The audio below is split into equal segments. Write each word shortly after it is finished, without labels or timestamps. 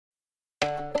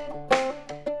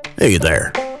Hey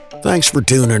there. Thanks for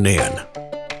tuning in.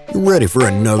 You ready for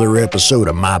another episode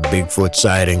of my Bigfoot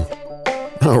sighting?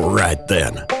 Alright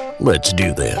then, let's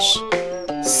do this.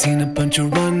 Seen a bunch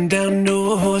of run-down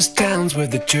no-horse towns where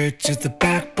the church is the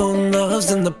backbone, loves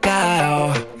and the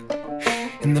plow,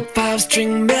 and the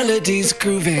five-string melodies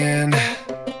grooving,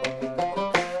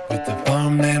 with the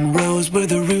farmland rows where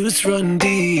the roots run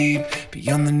deep,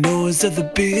 beyond the noise of the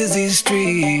busy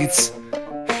streets,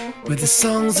 where the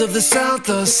songs of the South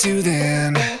are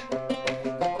soothing.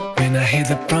 When I hear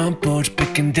the front porch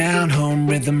picking down, home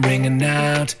rhythm ringing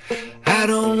out, I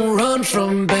don't run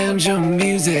from banjo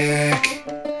music.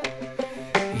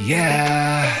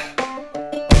 Yeah.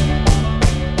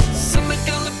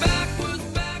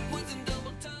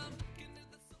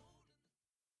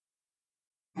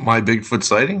 My Bigfoot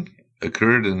sighting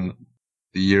occurred in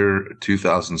the year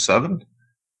 2007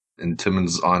 in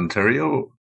Timmins,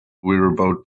 Ontario. We were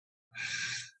about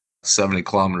 70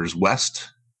 kilometers west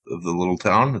of the little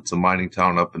town. It's a mining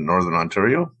town up in northern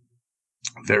Ontario.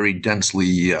 Very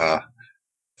densely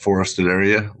forested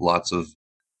area, lots of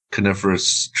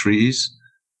coniferous trees,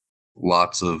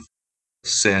 lots of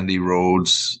sandy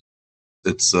roads.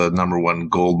 It's the #1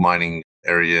 gold mining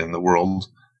area in the world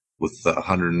with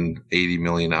 180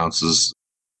 million ounces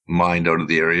mined out of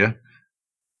the area.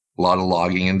 A lot of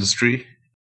logging industry,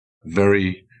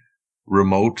 very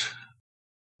remote.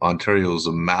 Ontario is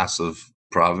a massive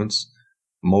province.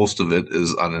 Most of it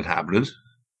is uninhabited.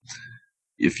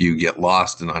 If you get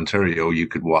lost in Ontario, you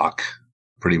could walk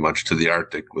pretty much to the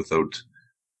Arctic without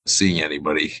seeing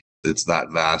anybody. It's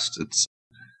that vast. It's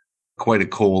quite a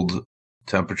cold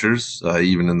temperatures.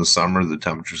 Even in the summer, the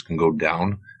temperatures can go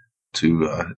down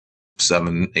to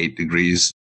 7-8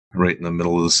 degrees right in the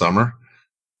middle of the summer.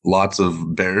 Lots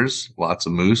of bears, lots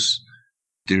of moose.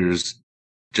 Deers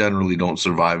generally don't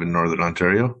survive in northern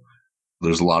Ontario.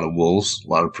 There's a lot of wolves, a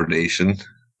lot of predation.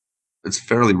 It's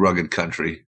fairly rugged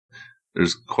country.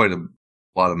 There's quite a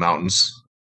lot of mountains.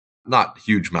 Not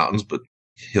huge mountains, but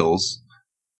hills.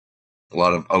 A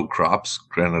lot of outcrops,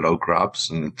 granite outcrops,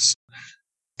 and it's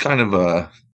kind of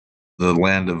the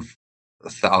land of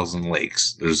 1,000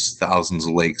 lakes. There's thousands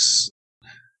of lakes,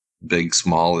 big,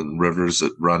 small, and rivers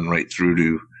that run right through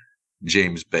to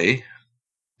James Bay.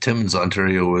 Timmins,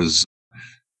 Ontario is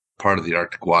part of the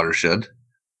Arctic watershed,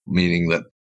 meaning that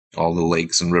all the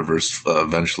lakes and rivers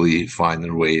eventually find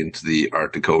their way into the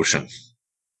Arctic Ocean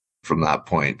from that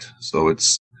point. So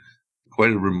it's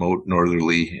quite a remote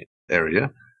northerly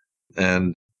area.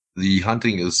 And the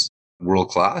hunting is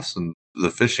world-class and the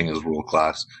fishing is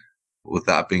world-class. With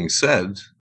that being said,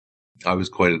 I was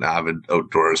quite an avid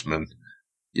outdoorsman,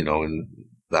 in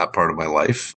that part of my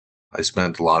life. I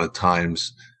spent a lot of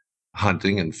times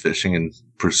hunting and fishing and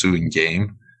pursuing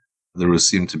game. There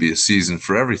seemed to be a season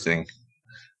for everything.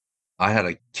 I had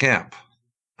a camp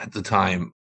at the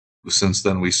time. Since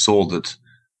then, we sold it.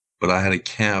 But I had a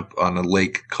camp on a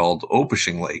lake called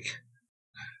Opishing Lake.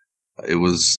 It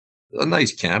was a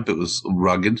nice camp. It was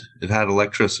rugged. It had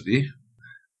electricity,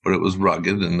 but it was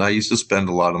rugged. And I used to spend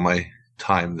a lot of my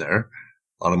time there,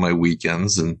 a lot of my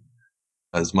weekends, and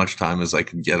as much time as I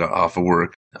could get off of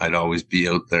work, I'd always be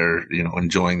out there,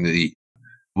 enjoying the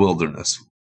wilderness.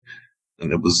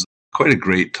 And it was quite a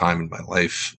great time in my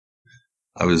life.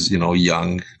 I was,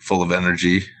 young, full of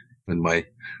energy in my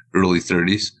early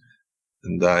 30s.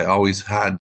 And I always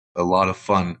had a lot of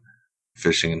fun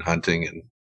fishing and hunting and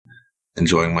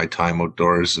enjoying my time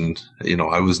outdoors. And,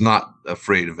 I was not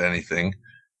afraid of anything.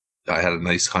 I had a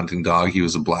nice hunting dog. He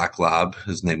was a black lab.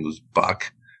 His name was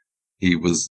Buck. He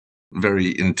was very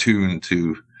in tune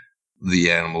to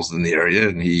the animals in the area,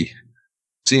 and he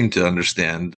seemed to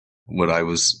understand what I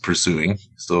was pursuing.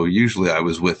 So usually I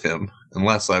was with him,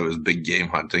 unless I was big game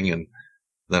hunting, and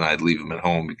then I'd leave him at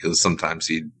home because sometimes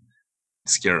he'd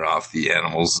scare off the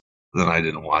animals. Then I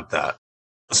didn't want that,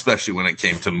 especially when it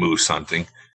came to moose hunting.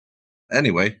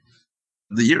 Anyway,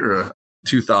 the year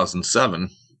 2007,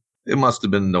 it must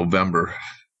have been November,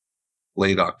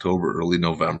 late October, early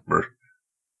November.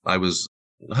 I was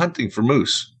hunting for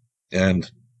moose, and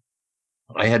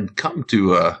I had come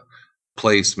to a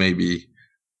place maybe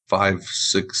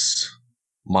 5-6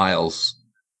 miles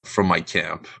from my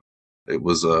camp. It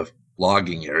was a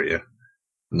logging area.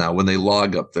 Now, when they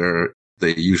log up there,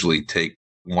 they usually take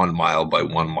 1 mile by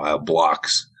 1 mile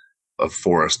blocks of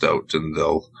forest out, and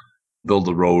they'll build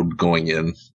a road going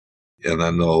in, and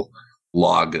then they'll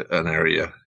log an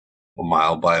area 1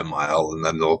 mile by 1 mile, and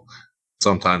then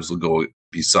sometimes they'll go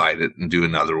beside it and do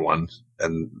another one,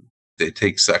 and they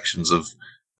take sections of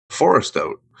forest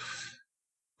out.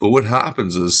 But what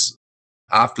happens is,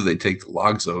 after they take the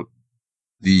logs out,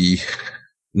 the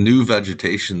new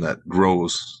vegetation that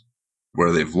grows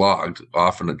where they've logged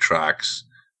often attracts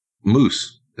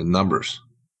moose in numbers.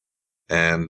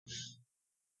 And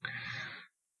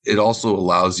it also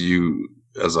allows you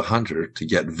as a hunter to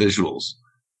get visuals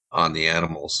on the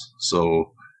animals.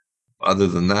 So other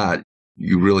than that,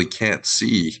 you really can't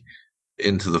see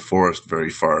into the forest very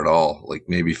far at all, like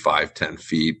maybe 5-10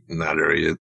 feet in that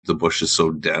area. The bush is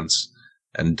so dense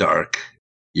and dark,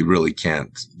 you really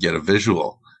can't get a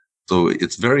visual. So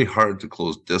it's very hard to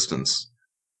close distance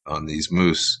on these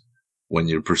moose when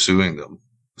you're pursuing them.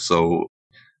 So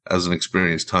as an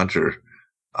experienced hunter,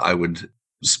 I would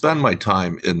spend my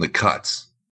time in the cuts,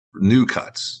 new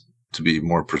cuts to be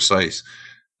more precise,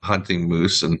 hunting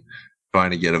moose and trying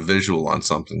to get a visual on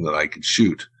something that I could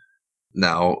shoot.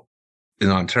 Now, in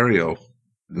Ontario,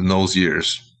 in those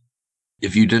years,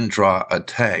 if you didn't draw a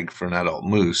tag for an adult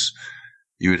moose,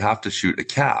 you would have to shoot a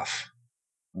calf.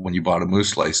 When you bought a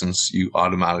moose license, you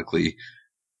automatically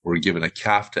were given a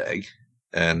calf tag,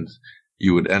 and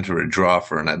you would enter a draw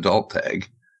for an adult tag.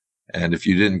 And if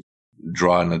you didn't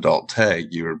draw an adult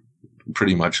tag, you were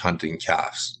pretty much hunting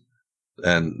calves.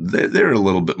 And they're a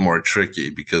little bit more tricky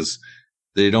because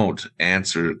they don't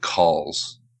answer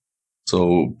calls.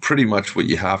 So pretty much what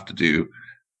you have to do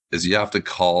is you have to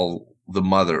call the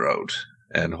mother out,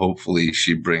 and hopefully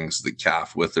she brings the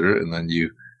calf with her, and then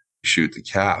you shoot the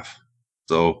calf.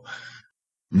 So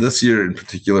this year in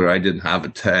particular, I didn't have a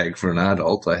tag for an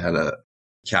adult. I had a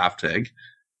calf tag,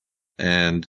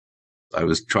 and I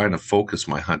was trying to focus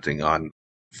my hunting on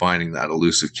finding that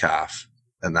elusive calf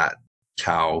and that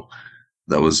cow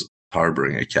that was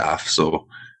harboring a calf. So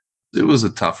it was a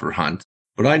tougher hunt,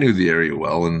 but I knew the area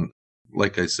well. And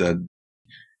like I said,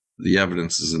 the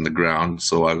evidence is in the ground.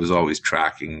 So I was always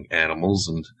tracking animals,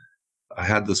 and I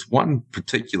had this one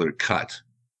particular cut,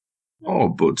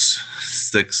 about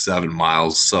 6-7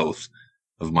 miles south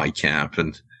of my camp.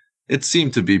 And it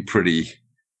seemed to be pretty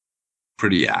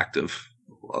active.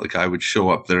 Like I would show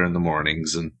up there in the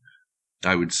mornings and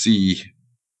I would see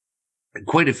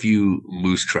quite a few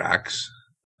moose tracks,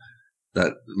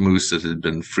 that moose that had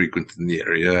been frequent in the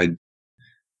area. I'd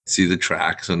see the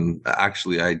tracks, and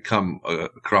actually I'd come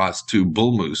across 2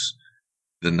 bull moose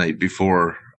the night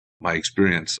before my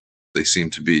experience. They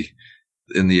seemed to be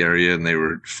in the area and they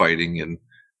were fighting, and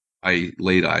I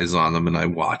laid eyes on them and I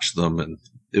watched them, and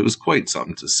it was quite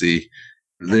something to see.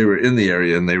 They were in the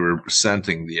area and they were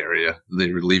scenting the area.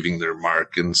 They were leaving their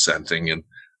mark and scenting, and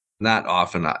that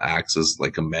often acts as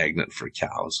like a magnet for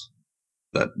cows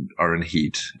that are in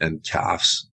heat and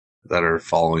calves that are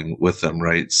following with them,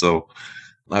 right? So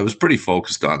I was pretty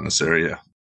focused on this area.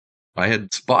 I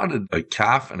had spotted a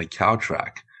calf and a cow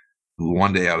track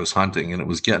one day I was hunting, and it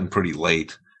was getting pretty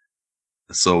late.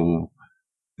 So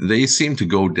they seemed to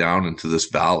go down into this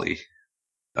valley.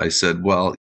 I said,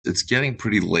 well, it's getting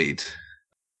pretty late.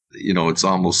 You know, it's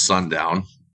almost sundown.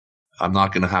 I'm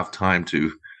not going to have time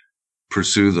to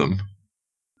pursue them.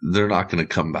 They're not going to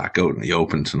come back out in the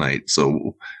open tonight.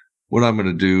 So what I'm going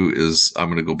to do is I'm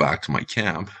going to go back to my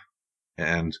camp,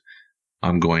 and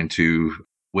I'm going to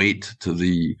wait to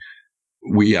the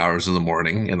wee hours of the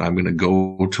morning, and I'm going to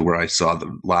go to where I saw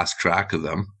the last track of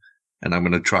them, and I'm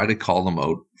going to try to call them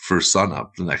out for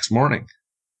sunup the next morning.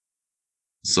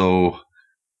 So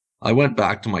I went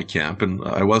back to my camp, and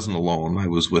I wasn't alone. I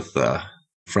was with a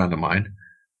friend of mine.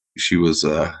 She was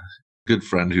a good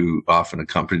friend who often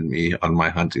accompanied me on my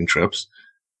hunting trips.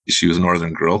 She was a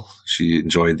northern girl. She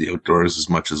enjoyed the outdoors as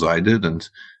much as I did, and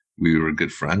we were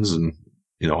good friends. And,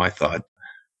 you know, I thought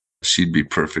she'd be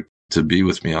perfect to be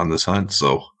with me on this hunt.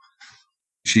 So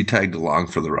she tagged along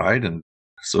for the ride. And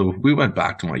so we went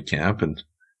back to my camp and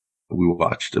we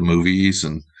watched the movies,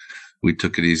 and we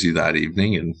took it easy that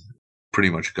evening and pretty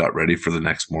much got ready for the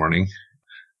next morning.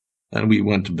 And we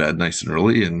went to bed nice and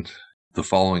early. And the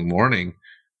following morning,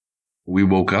 we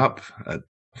woke up at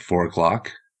 4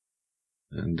 o'clock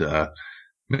and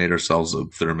made ourselves a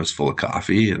thermos full of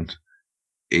coffee and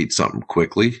ate something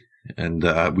quickly. And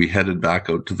we headed back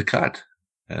out to the cut.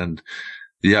 And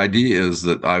the idea is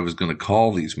that I was going to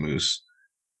call these moose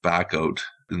back out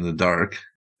in the dark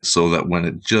so that when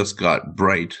it just got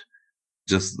bright,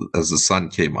 just as the sun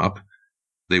came up,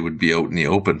 they would be out in the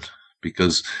open.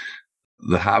 Because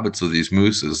the habits of these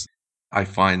moose is, I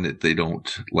find that they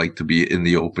don't like to be in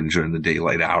the open during the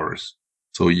daylight hours.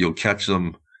 So you'll catch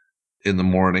them in the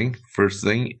morning, first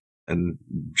thing, and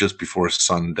just before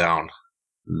sundown,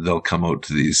 they'll come out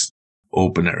to these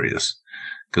open areas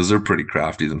because they're pretty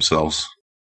crafty themselves.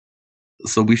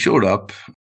 So we showed up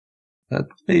at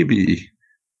maybe,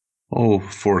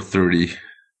 4:30,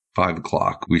 5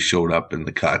 o'clock. We showed up in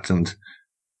the cut, and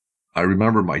I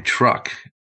remember my truck.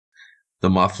 the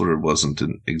muffler wasn't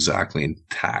exactly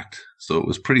intact. So it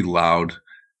was pretty loud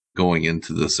going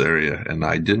into this area. And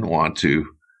I didn't want to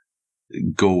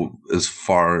go as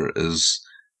far as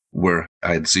where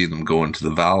I'd seen them go into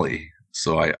the valley.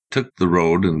 So I took the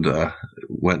road and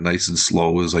went nice and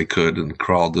slow as I could and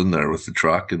crawled in there with the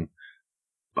truck, and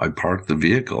I parked the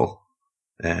vehicle.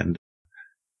 And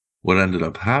what ended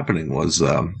up happening was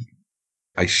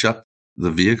I shut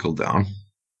the vehicle down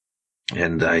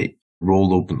and I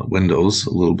rolled open the windows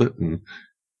a little bit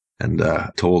and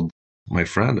told my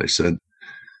friend, I said,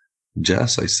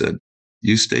 Jess, I said,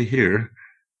 you stay here,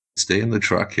 stay in the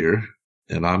truck here,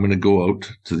 and I'm going to go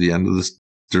out to the end of this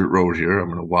dirt road here. I'm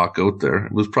going to walk out there.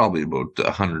 It was probably about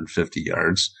 150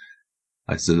 yards.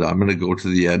 I said, I'm going to go to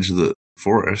the edge of the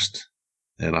forest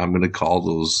and I'm going to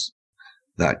call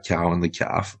that cow and the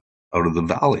calf out of the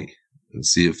valley and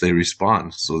see if they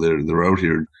respond. So they're out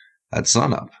here at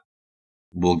sunup.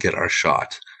 We'll get our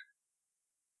shot.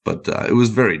 But it was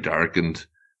very dark and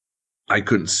I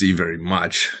couldn't see very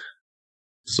much.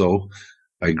 So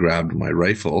I grabbed my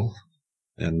rifle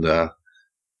and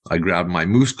I grabbed my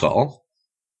moose call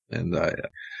and I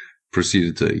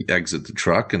proceeded to exit the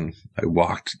truck, and I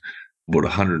walked about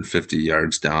 150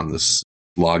 yards down this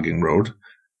logging road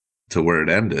to where it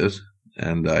ended.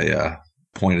 And I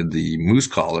pointed the moose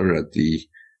collar at the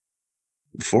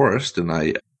forest and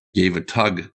I gave a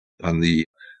tug on the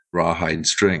rawhide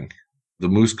string. The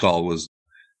moose call was,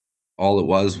 all it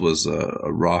was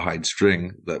a rawhide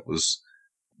string that was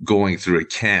going through a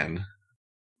can.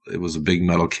 It was a big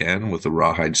metal can with a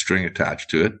rawhide string attached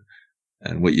to it.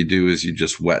 And what you do is you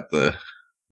just wet the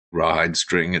rawhide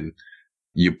string and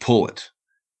you pull it.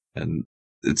 And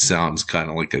it sounds kind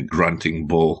of like a grunting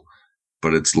bull,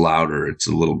 but it's louder. It's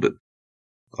a little bit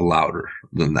louder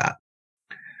than that.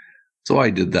 So I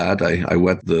did that. I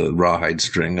wet the rawhide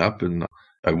string up and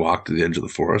I walked to the edge of the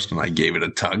forest and I gave it a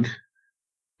tug.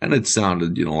 And it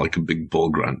sounded, like a big bull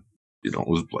grunt. It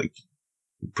was like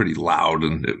pretty loud,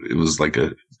 and it was like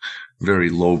a very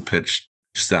low pitched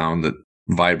sound that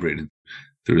vibrated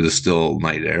through the still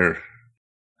night air.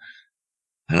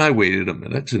 And I waited a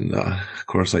minute, and of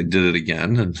course I did it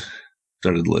again and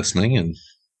started listening, and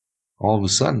all of a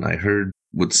sudden I heard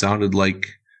what sounded like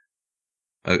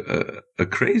a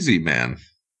crazy man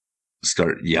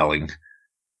start yelling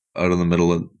out of the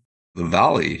middle of the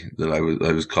valley that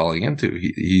I was calling into.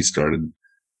 He started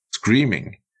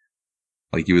screaming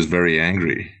like he was very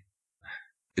angry.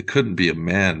 It couldn't be a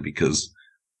man because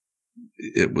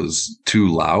it was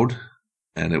too loud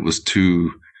and it was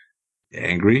too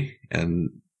angry, and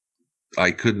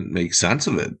I couldn't make sense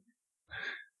of it.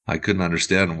 I couldn't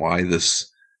understand why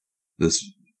this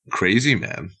crazy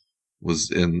man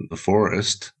was in the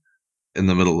forest in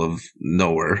the middle of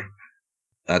nowhere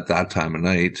at that time of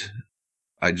night.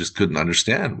 I just couldn't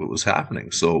understand what was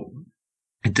happening. So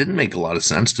it didn't make a lot of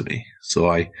sense to me. So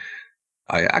I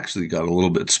actually got a little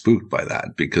bit spooked by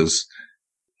that because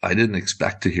I didn't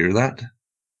expect to hear that.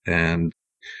 And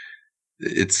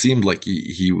it seemed like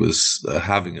he was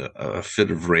having a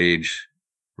fit of rage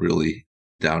really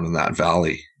down in that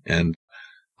valley. And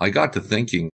I got to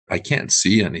thinking, I can't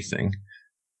see anything.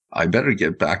 I better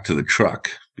get back to the truck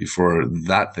before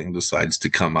that thing decides to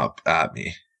come up at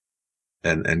me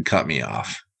and cut me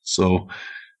off. So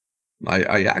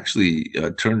I actually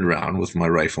turned around with my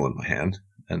rifle in my hand,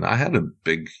 and I had a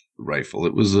big rifle.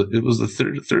 It was a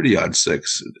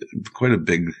 30-06, quite a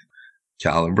big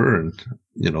caliber, and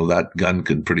that gun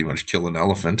could pretty much kill an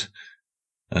elephant.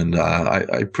 And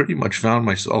I pretty much found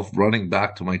myself running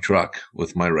back to my truck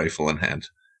with my rifle in hand.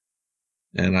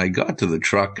 And I got to the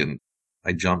truck and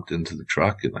I jumped into the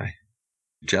truck, and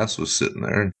Jess was sitting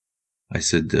there, and I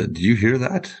said, "Did you hear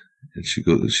that?" And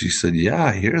she said, "Yeah,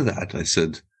 I hear that." I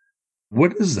said,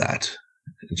 "What is that?"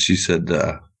 And she said,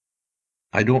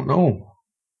 "I don't know."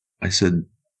 I said,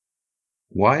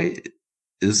 "Why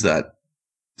is that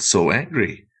so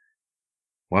angry?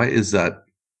 Why is that,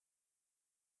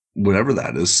 whatever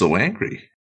that is, so angry?"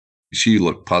 She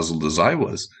looked puzzled as I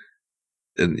was.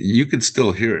 And you could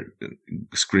still hear it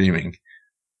screaming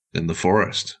in the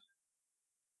forest.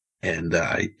 And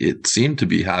it seemed to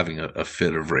be having a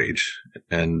fit of rage.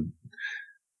 And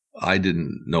I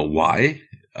didn't know why.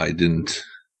 I didn't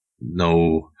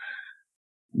know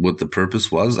what the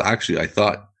purpose was. Actually, I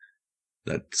thought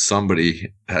that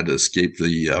somebody had escaped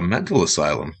the mental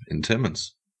asylum in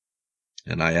Timmins.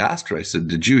 And I asked her, I said,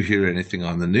 "Did you hear anything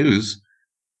on the news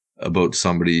about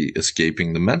somebody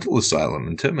escaping the mental asylum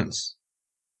in Timmins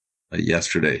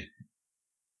yesterday?"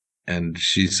 And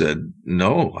she said,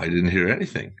 "No, I didn't hear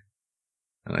anything."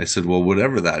 And I said, "Well,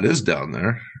 whatever that is down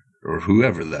there, or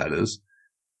whoever that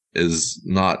is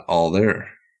not all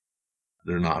there."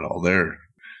 they're not all there.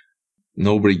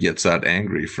 Nobody gets that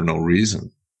angry for no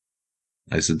reason.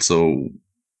 I said, so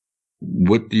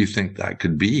what do you think that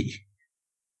could be?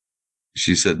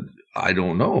 She said, I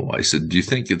don't know. I said, do you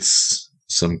think it's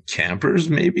some campers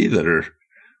maybe that are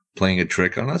playing a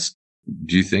trick on us?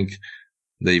 Do you think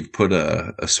they've put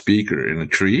a speaker in a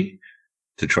tree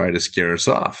to try to scare us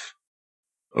off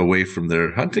away from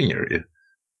their hunting area?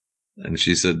 And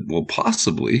she said, well,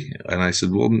 possibly. And I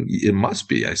said, well, it must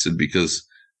be. I said, because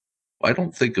I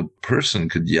don't think a person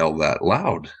could yell that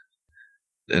loud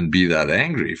and be that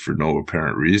angry for no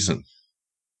apparent reason.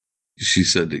 She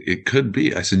said, it could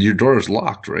be. I said, your door is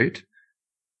locked, right?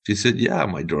 She said, yeah,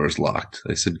 my door is locked.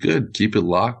 I said, good. Keep it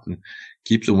locked and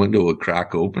keep the window a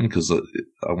crack open because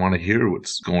I want to hear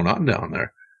what's going on down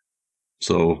there.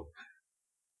 So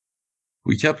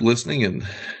we kept listening, and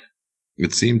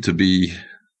it seemed to be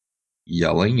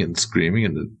yelling and screaming,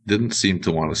 and it didn't seem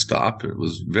to want to stop. It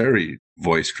was very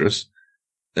boisterous.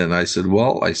 And I said,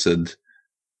 well,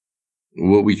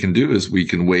 what we can do is we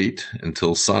can wait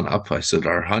until sunup. I said,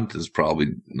 our hunt is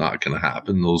probably not going to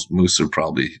happen. Those moose are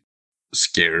probably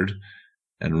scared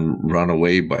and run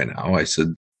away by now. I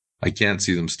said, I can't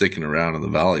see them sticking around in the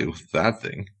valley with that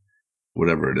thing,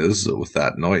 whatever it is, with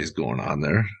that noise going on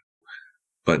there.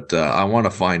 But I want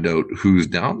to find out who's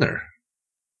down there.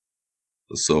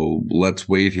 So let's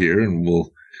wait here, and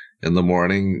in the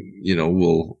morning,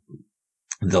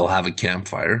 they'll have a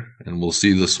campfire and we'll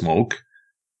see the smoke.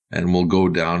 And we'll go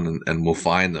down and we'll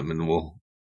find them, and we'll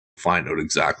find out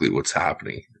exactly what's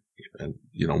happening. And,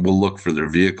 we'll look for their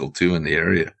vehicle too in the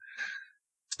area.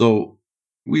 So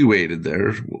we waited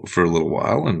there for a little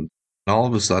while, and all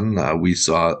of a sudden we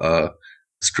saw a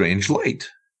strange light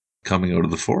coming out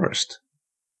of the forest.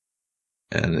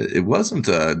 And it wasn't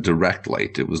a direct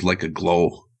light. It was like a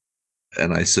glow.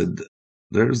 And I said,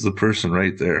 there's the person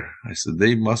right there. I said,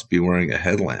 they must be wearing a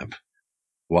headlamp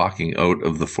walking out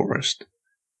of the forest.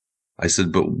 I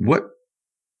said, but what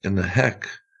in the heck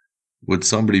would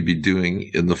somebody be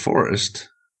doing in the forest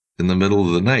in the middle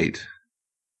of the night?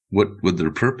 What would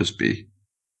their purpose be?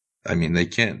 I mean, they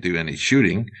can't do any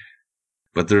shooting,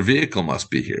 but their vehicle must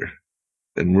be here.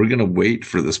 And we're going to wait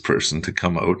for this person to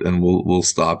come out, and we'll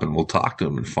stop and we'll talk to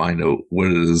them and find out what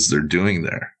it is they're doing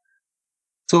there.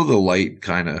 So the light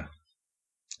kind of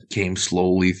came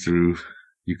slowly through.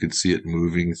 You could see it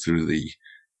moving through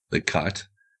the cut.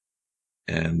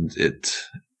 And it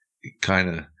kind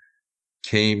of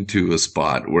came to a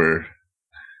spot where,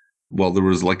 there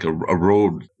was like a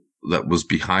road that was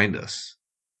behind us.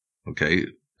 Okay.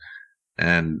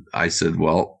 And I said,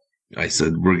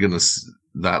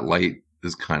 that light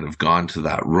is kind of gone to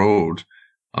that road.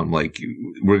 I'm like,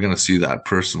 we're going to see that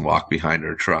person walk behind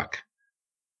our truck,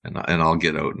 and I'll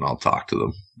get out and I'll talk to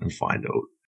them and find out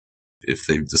if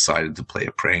they've decided to play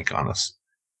a prank on us.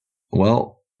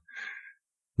 Well,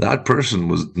 that person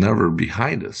was never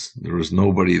behind us. There was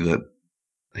nobody that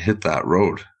hit that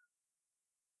road.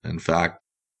 In fact,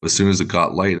 as soon as it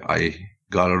got light, I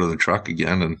got out of the truck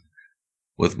again and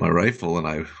with my rifle,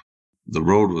 and the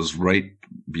road was right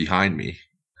behind me.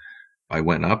 I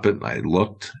went up it and I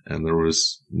looked, and there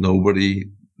was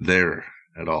nobody there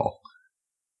at all.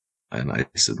 And I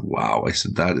said, wow. I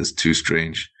said, that is too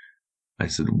strange. I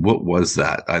said, what was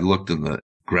that? I looked in the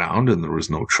ground and there was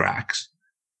no tracks.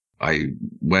 I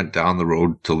went down the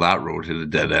road till that road hit a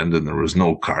dead end and there was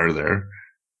no car there.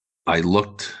 I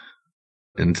looked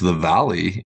into the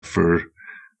valley for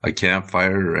a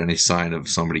campfire or any sign of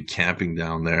somebody camping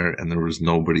down there, and there was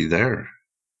nobody there.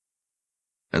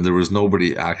 And there was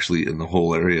nobody actually in the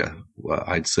whole area.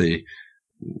 I'd say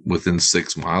within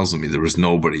 6 miles of me, there was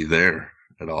nobody there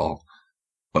at all.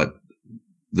 But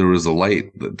there was a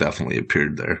light that definitely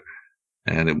appeared there.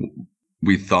 And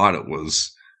we thought it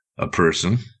was a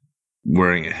person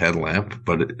wearing a headlamp,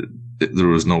 but there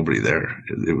was nobody there.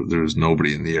 There was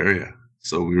nobody in the area.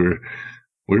 So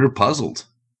we were puzzled.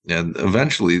 And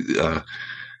eventually, the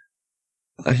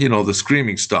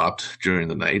screaming stopped during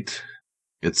the night.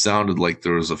 It sounded like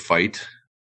there was a fight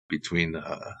between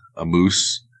a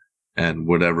moose and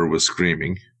whatever was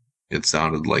screaming. It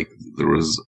sounded like there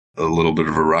was a little bit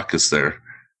of a ruckus there,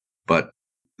 but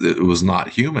it was not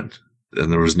human,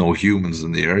 and there was no humans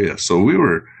in the area. So we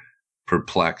were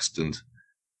perplexed, and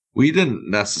we didn't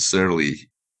necessarily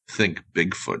think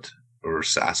Bigfoot or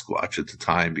Sasquatch at the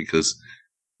time because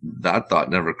that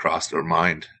thought never crossed our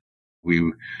mind.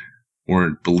 We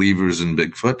weren't believers in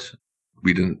Bigfoot.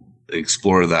 We didn't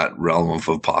explore that realm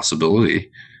of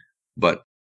possibility, but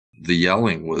the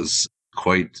yelling was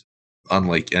quite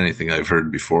unlike anything I've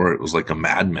heard before. It was like a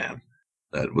madman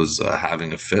that was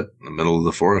having a fit in the middle of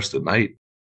the forest at night.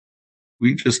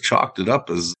 We just chalked it up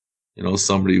as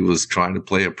somebody was trying to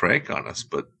play a prank on us,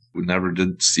 but we never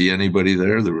did see anybody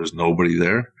there. There was nobody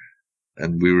there,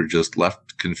 and we were just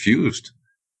left confused.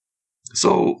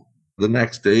 So the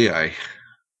next day,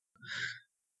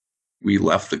 we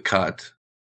left the cut.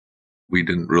 We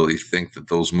didn't really think that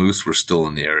those moose were still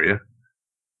in the area.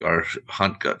 Our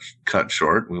hunt got cut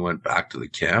short. We went back to the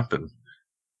camp and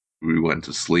we went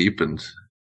to sleep and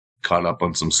caught up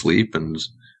on some sleep, and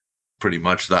pretty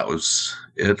much that was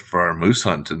it for our moose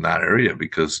hunt in that area,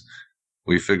 because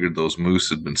we figured those moose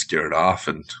had been scared off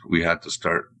and we had to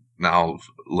start now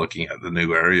looking at the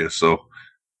new area. So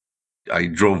I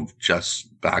drove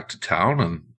just back to town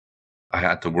and I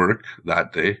had to work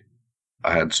that day.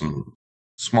 I had some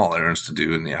small errands to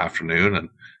do in the afternoon, and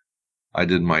I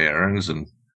did my errands, and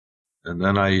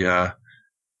then I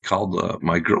called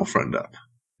my girlfriend up,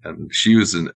 and she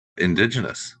was an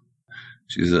indigenous.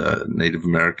 She's a Native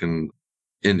American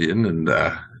Indian, and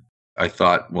I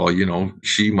thought, well,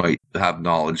 she might have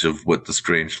knowledge of what the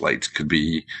strange lights could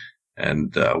be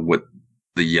and what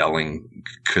the yelling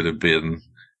could have been.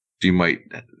 She might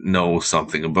know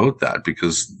something about that,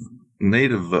 because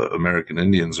Native American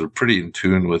Indians are pretty in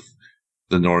tune with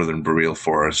the northern boreal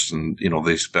forest, and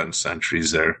they spent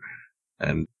centuries there,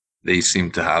 and they seem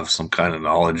to have some kind of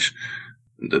knowledge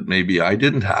that maybe I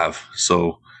didn't have.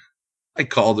 So I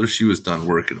called her. She was done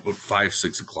work at about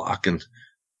 5-6 o'clock, and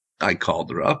I called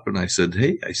her up and I said,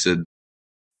 hey,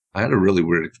 I had a really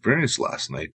weird experience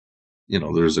last night.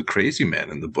 There's a crazy man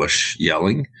in the bush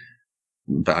yelling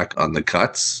back on the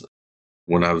cuts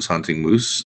when I was hunting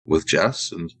moose with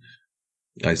Jess. And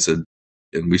I said,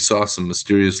 and we saw some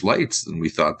mysterious lights, and we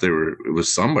thought it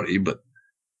was somebody, but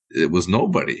it was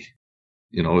nobody.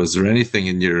 Is there anything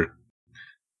in your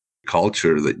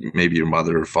culture that maybe your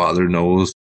mother or father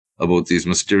knows about these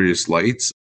mysterious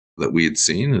lights that we had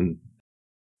seen?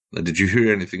 And did you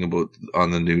hear anything about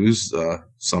on the news,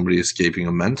 somebody escaping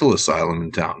a mental asylum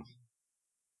in town?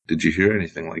 Did you hear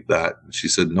anything like that? And she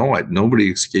said, no,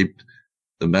 nobody escaped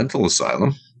the mental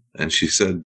asylum. And she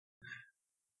said,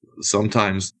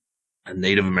 sometimes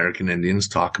Native American Indians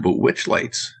talk about witch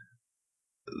lights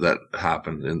that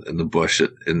happen in the bush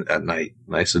at night.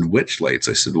 And I said, witch lights?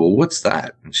 I said, well, what's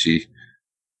that? And she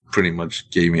pretty much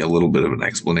gave me a little bit of an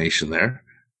explanation there.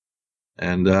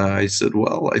 And I said,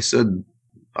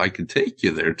 I could take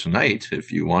you there tonight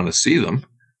if you want to see them.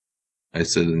 I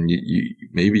said, and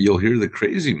maybe you'll hear the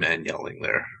crazy man yelling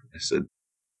there. I said,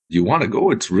 do you want to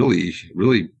go? It's really,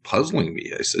 really puzzling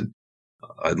me. I said,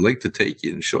 I'd like to take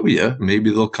you and show you. Maybe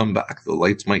they'll come back. The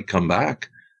lights might come back.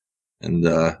 And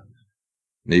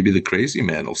maybe the crazy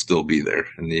man will still be there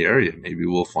in the area. Maybe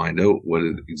we'll find out what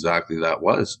exactly that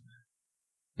was.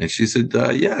 And she said,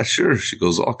 yeah, sure. She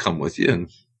goes, I'll come with you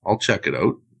and I'll check it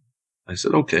out. I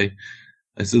said, okay.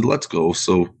 I said, let's go.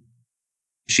 So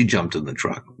she jumped in the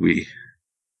truck. We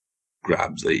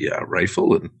grabbed the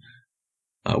rifle and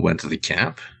went to the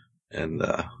camp. And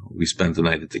we spent the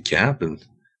night at the camp. And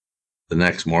the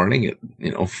next morning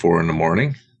at 4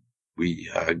 a.m, we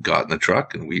got in the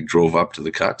truck and we drove up to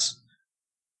the cuts.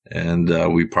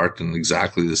 And we parked in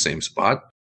exactly the same spot.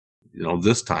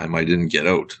 This time I didn't get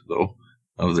out, though,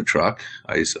 of the truck.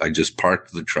 I just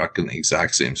parked the truck in the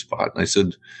exact same spot. And I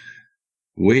said,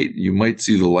 wait, you might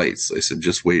see the lights. I said,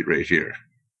 just wait right here.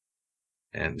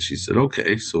 And she said,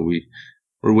 okay. So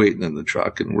we're waiting in the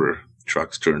truck, and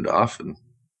truck's turned off, and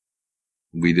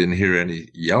we didn't hear any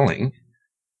yelling.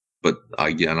 But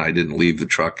again, I didn't leave the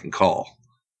truck and call.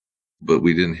 But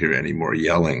we didn't hear any more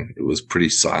yelling. It was pretty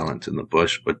silent in the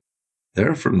bush. But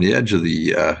there from the edge of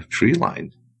the tree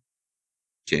line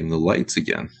came the lights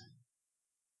again.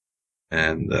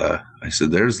 And I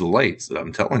said, there's the lights that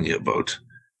I'm telling you about.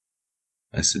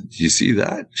 I said, do you see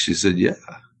that? She said, yeah.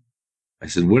 I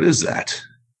said, what is that?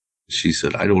 She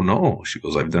said, I don't know. She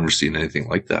goes, I've never seen anything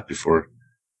like that before.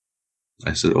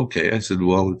 I said, okay. I said,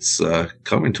 well, it's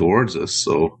coming towards us.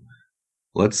 So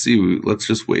let's see. Let's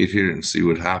just wait here and see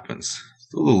what happens.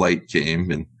 So the light came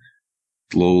and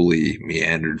slowly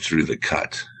meandered through the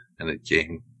cut, and it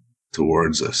came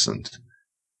towards us, and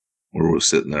we were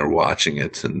sitting there watching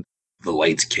it, and the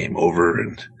lights came over,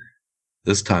 and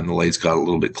this time the lights got a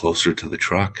little bit closer to the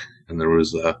truck, and there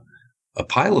was a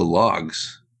pile of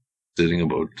logs sitting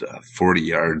about 40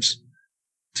 yards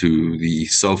to the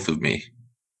south of me,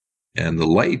 and the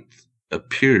light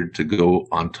appeared to go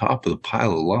on top of the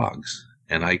pile of logs,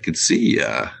 and I could see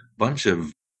a bunch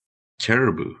of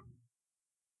caribou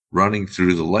running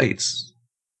through the lights,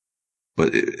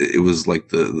 but it was like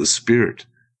the spirit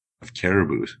of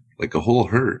caribou, like a whole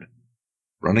herd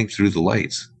running through the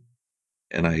lights.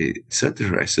 And I said to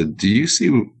her, I said, do you see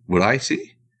what I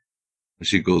see? And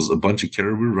she goes, a bunch of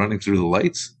caribou running through the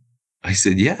lights? I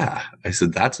said, yeah. I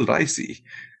said, that's what I see.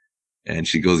 And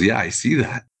she goes, yeah, I see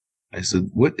that. I said,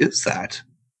 what is that?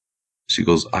 She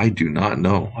goes, I do not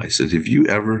know. I said, have you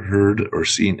ever heard or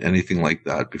seen anything like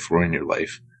that before in your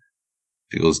life?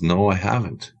 She goes, no, I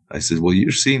haven't. I said, well,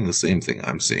 you're seeing the same thing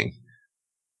I'm seeing.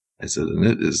 I said, and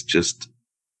it is just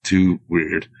too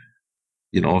weird.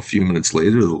 You know, a few minutes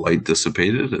later, the light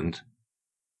dissipated, and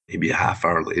maybe a half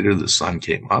hour later, the sun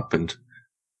came up, and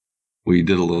we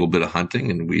did a little bit of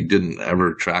hunting, and we didn't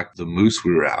ever track the moose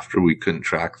we were after. We couldn't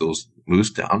track those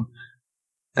moose down.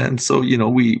 And so, you know,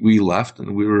 we left,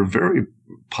 and we were very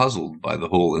puzzled by the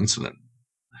whole incident.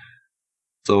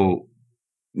 So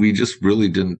we just really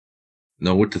didn't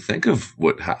know what to think of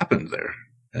what happened there.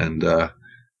 And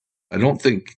I don't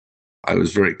think I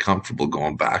was very comfortable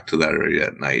going back to that area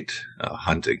at night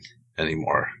hunting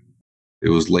anymore. It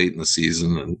was late in the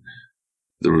season, and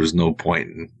there was no point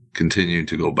in continuing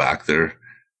to go back there,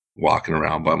 walking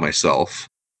around by myself.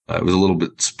 I was a little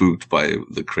bit spooked by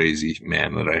the crazy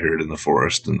man that I heard in the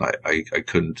forest, and I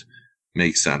couldn't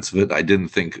make sense of it. I didn't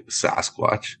think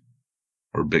Sasquatch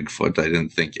or Bigfoot. I didn't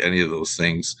think any of those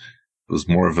things. It was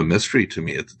more of a mystery to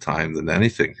me at the time than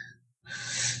anything.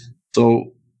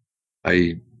 So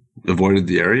I avoided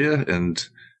the area and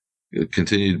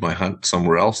continued my hunt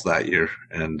somewhere else that year,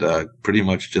 and pretty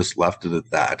much just left it at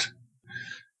that.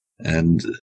 And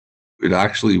it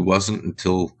actually wasn't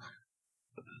until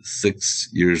 6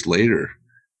 years later,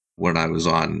 when I was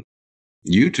on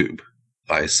YouTube,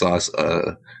 I saw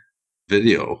a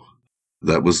video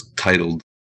that was titled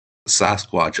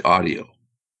Sasquatch Audio.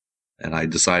 And I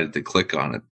decided to click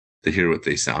on it to hear what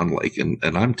they sound like. And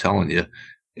I'm telling you,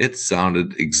 it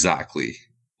sounded exactly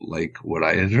like what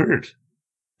I had heard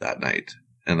that night.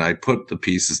 And I put the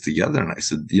pieces together, and I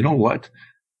said, you know what?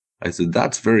 I said,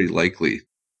 that's very likely.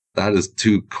 That is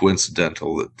too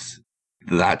coincidental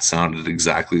that sounded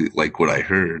exactly like what I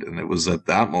heard. And it was at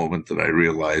that moment that I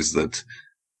realized that,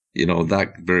 you know,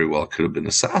 that very well could have been a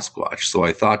Sasquatch. So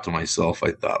I thought to myself,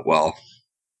 well,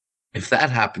 if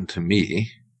that happened to me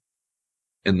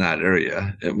in that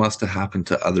area, it must have happened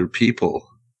to other people.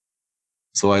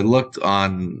 So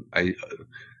I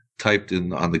typed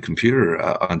in on the computer,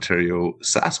 Ontario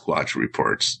Sasquatch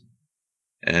reports.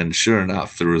 And sure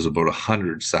enough, there was about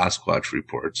 100 Sasquatch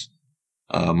reports.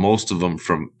 Most of them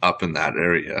from up in that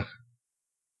area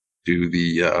to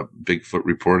the Bigfoot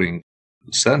Reporting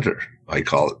Center, I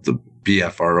call it, the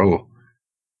BFRO.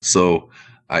 So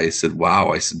I said,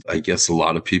 wow, I guess a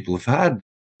lot of people have had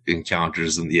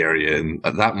encounters in the area, and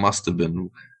that must have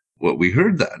been what we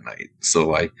heard that night.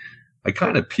 So I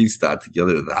kind of pieced that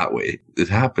together that way. It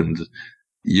happened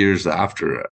years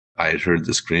after I had heard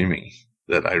the screaming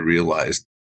that I realized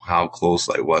how close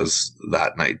I was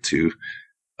that night to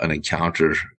an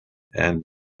encounter. And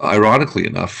ironically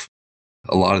enough,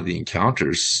 a lot of the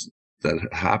encounters that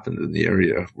happened in the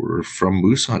area were from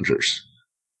moose hunters,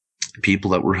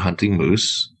 people that were hunting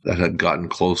moose that had gotten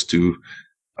close to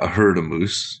a herd of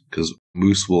moose, because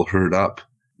moose will herd up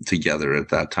together at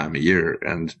that time of year.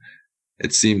 And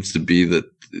it seems to be that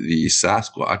the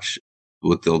Sasquatch,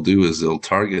 what they'll do is they'll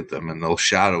target them and they'll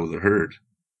shadow the herd,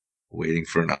 waiting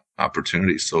for an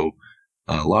opportunity. So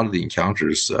a lot of the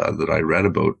encounters that I read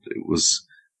about, it was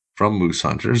from moose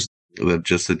hunters that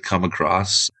just had come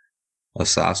across a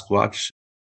Sasquatch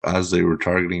as they were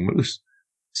targeting moose.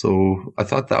 So I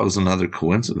thought that was another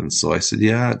coincidence. So I said,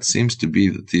 yeah, it seems to be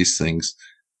that these things,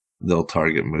 they'll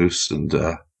target moose, and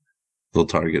they'll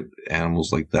target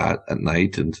animals like that at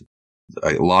night. And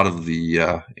a lot of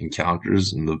the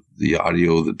encounters and the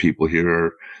audio that people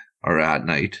hear are at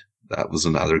night. That was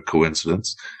another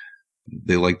coincidence.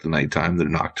 They like the nighttime. They're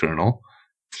nocturnal,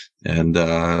 and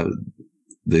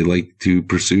they like to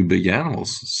pursue big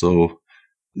animals. So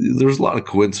there's a lot of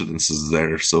coincidences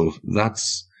there. So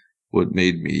that's what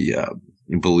made me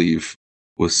believe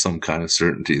with some kind of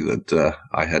certainty that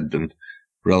I had been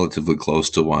relatively close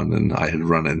to one, and I had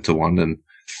run into one. And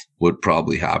what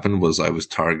probably happened was I was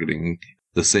targeting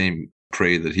the same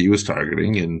prey that he was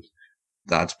targeting, and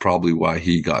that's probably why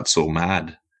he got so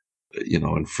mad, you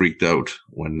know, and freaked out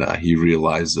when he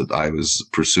realized that I was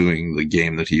pursuing the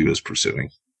game that he was pursuing.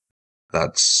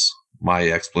 That's my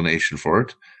explanation for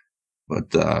it.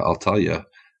 But I'll tell you,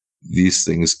 these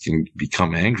things can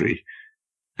become angry.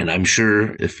 And I'm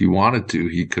sure if he wanted to,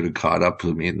 he could have caught up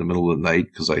with me in the middle of the night,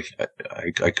 because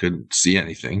I couldn't see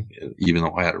anything, even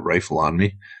though I had a rifle on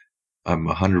me. I'm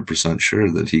 100% sure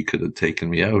that he could have taken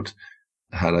me out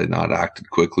had I not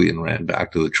acted quickly and ran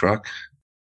back to the truck.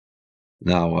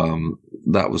 Now,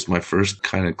 that was my first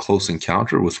kind of close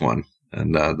encounter with one.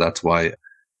 And that's why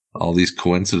all these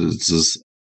coincidences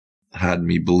had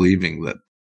me believing that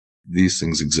these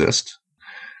things exist.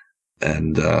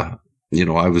 And,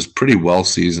 I was pretty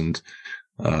well-seasoned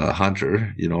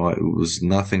hunter. It was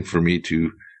nothing for me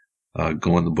to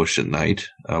go in the bush at night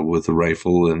with a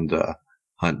rifle and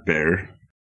hunt bear,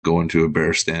 go into a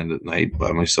bear stand at night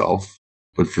by myself.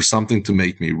 But for something to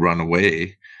make me run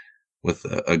away with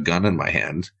a gun in my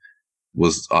hand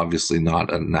was obviously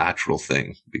not a natural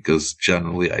thing, because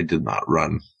generally I did not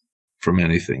run from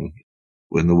anything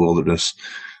in the wilderness.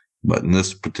 But in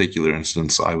this particular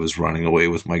instance, I was running away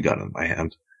with my gun in my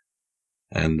hand.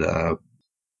 And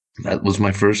that was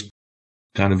my first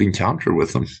kind of encounter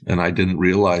with them. And I didn't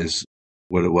realize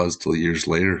what it was till years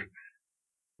later.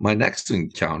 My next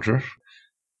encounter,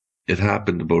 it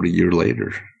happened about a year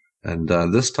later. And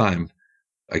this time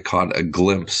I caught a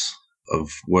glimpse of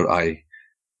what I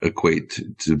equate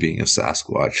to being a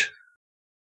Sasquatch.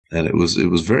 And it was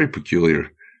very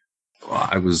peculiar.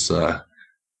 I was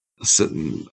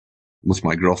sitting with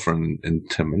my girlfriend in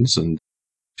Timmins, and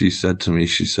she said to me,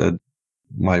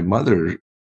 my mother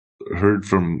heard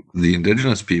from the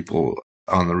indigenous people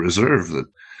on the reserve that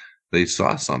they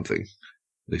saw something.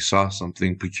 They saw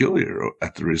something peculiar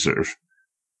at the reserve.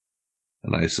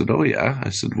 And I said, oh yeah. I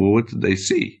said, well, what did they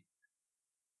see?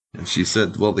 And she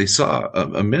said, well, they saw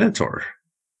a minotaur.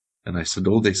 And I said,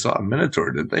 oh, they saw a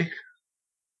minotaur, did they?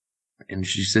 And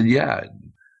she said, yeah.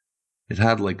 It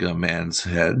had like a man's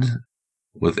head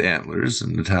with antlers,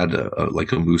 and it had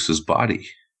like a moose's body.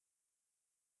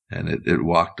 And it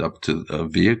walked up to a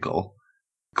vehicle,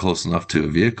 close enough to a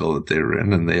vehicle that they were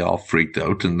in, and they all freaked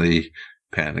out and they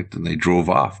panicked and they drove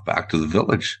off back to the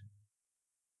village.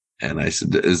 And I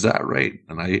said, is that right?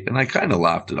 And I kind of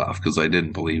laughed it off because I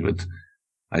didn't believe it.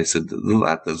 I said,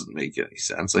 that doesn't make any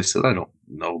sense. I said, I don't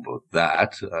know about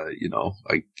that.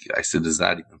 I said, is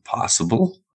that even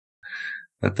possible?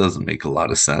 That doesn't make a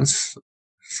lot of sense.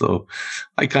 So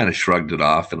I kind of shrugged it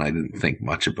off, and I didn't think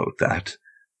much about that.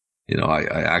 I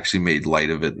actually made light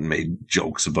of it and made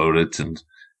jokes about it, and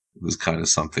it was kind of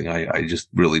something I just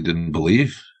really didn't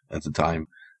believe at the time.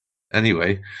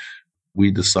 Anyway,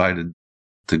 we decided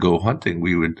to go hunting.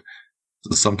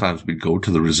 Sometimes we'd go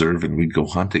to the reserve and we'd go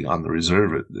hunting on the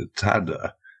reserve.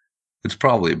 It's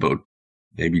probably about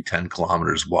maybe 10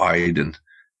 kilometers wide and,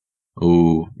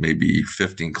 maybe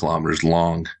 15 kilometers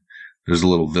long. There's a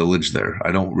little village there.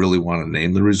 I don't really want to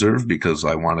name the reserve because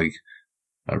I want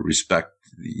to respect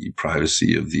the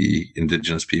privacy of the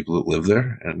indigenous people that live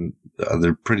there. And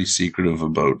they're pretty secretive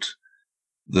about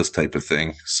this type of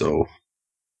thing. So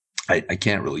I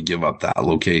can't really give up that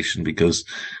location because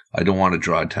I don't want to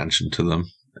draw attention to them.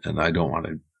 And I don't want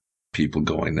people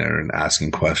going there and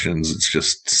asking questions. It's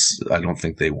just, I don't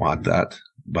think they want that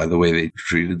by the way they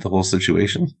treated the whole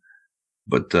situation.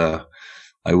 But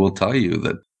I will tell you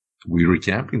that we were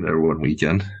camping there one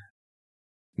weekend,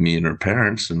 me and her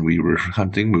parents, and we were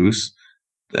hunting moose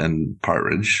and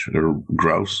partridge or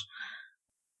grouse.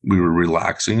 We were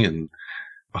relaxing and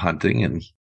hunting, and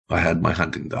I had my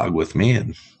hunting dog with me,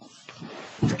 and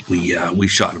we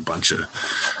shot a bunch of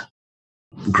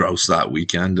grouse that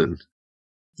weekend, and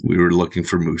we were looking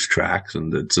for moose tracks,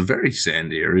 and it's a very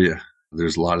sandy area.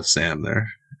 There's a lot of sand there,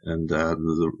 and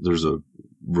there's a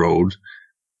road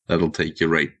that'll take you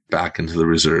right back into the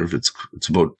reserve. It's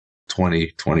about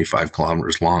 25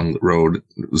 kilometers long, the road.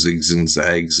 It zigs and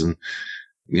zags and,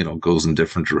 goes in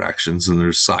different directions. And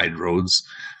there's side roads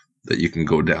that you can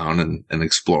go down and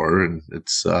explore. And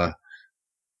it's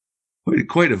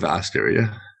quite a vast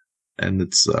area. And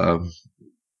it's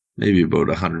maybe about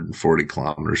 140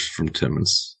 kilometers from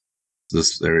Timmins,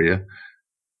 this area.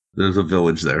 There's a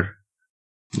village there.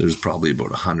 There's probably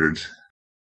about 100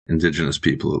 indigenous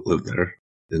people that live there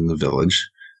in the village,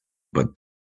 but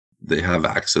they have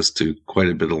access to quite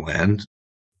a bit of land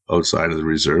outside of the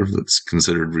reserve that's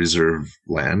considered reserve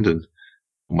land. And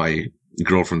my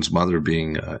girlfriend's mother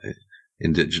being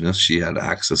indigenous, she had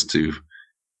access to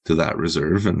that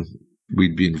reserve, and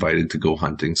we'd be invited to go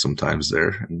hunting sometimes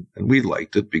there. And we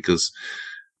liked it because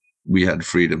we had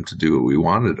freedom to do what we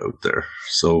wanted out there.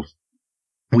 So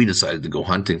we decided to go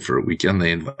hunting for a weekend.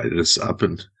 They invited us up,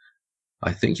 and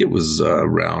I think it was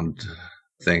around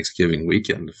Thanksgiving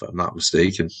weekend, if I'm not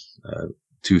mistaken,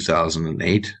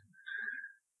 2008.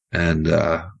 And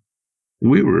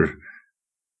we were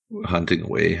hunting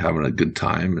away, having a good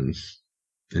time and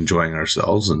enjoying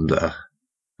ourselves. And on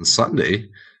Sunday,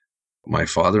 my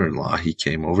father-in-law, he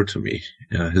came over to me.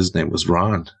 His name was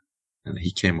Ron. And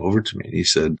he came over to me and he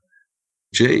said,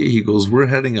 Jay, he goes, we're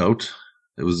heading out.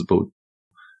 It was about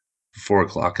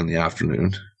 4:00 in the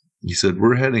afternoon. He said,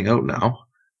 we're heading out now.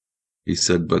 He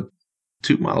said, but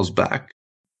 2 miles back,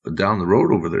 but down the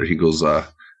road over there, he goes,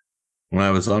 when I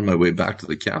was on my way back to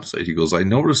the campsite, he goes, I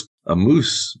noticed a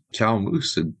cow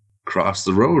moose had crossed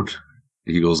the road.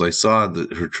 He goes, I saw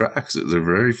her tracks. They're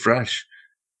very fresh.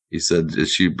 He said,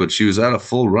 but she was at a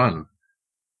full run.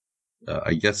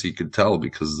 I guess he could tell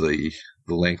because the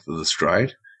length of the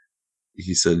stride.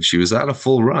 He said she was at a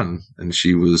full run, and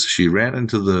she ran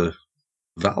into the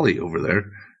valley over there.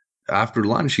 After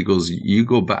lunch, he goes, you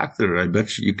go back there. I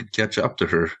bet you could catch up to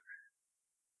her.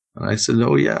 And I said,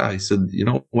 oh yeah. I said, you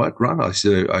know what, Ron? I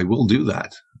said, I will do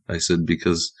that. I said,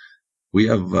 because we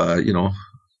have,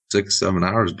 6-7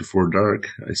 hours before dark.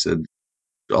 I said,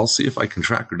 I'll see if I can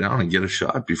track her down and get a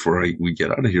shot before we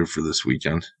get out of here for this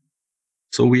weekend.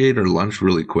 So we ate our lunch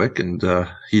really quick, and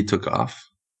he took off,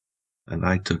 and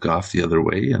I took off the other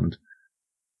way, and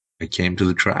I came to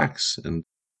the tracks, and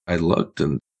I looked,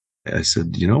 and I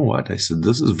said, you know what? I said,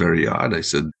 this is very odd. I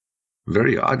said,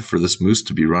 very odd for this moose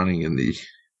to be running in the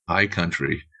high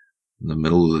country in the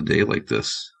middle of the day like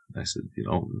this. I said,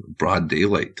 broad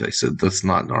daylight. I said, that's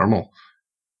not normal.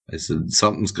 I said,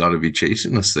 something's got to be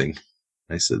chasing this thing.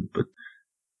 I said, but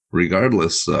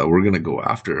regardless, we're going to go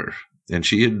after her. And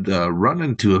she had run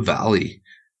into a valley,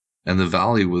 and the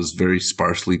valley was very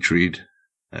sparsely treed,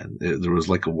 and there was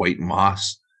like a white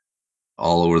moss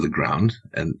all over the ground,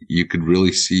 and you could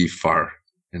really see far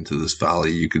into this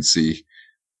valley. You could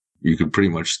pretty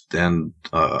much stand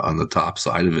on the top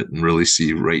side of it and really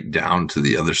see right down to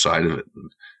the other side of it.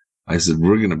 And I said,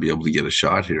 we're going to be able to get a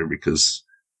shot here because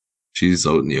she's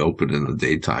out in the open in the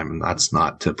daytime, and that's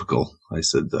not typical. I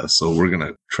said, so we're going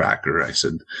to track her. I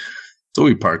said, so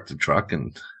we parked the truck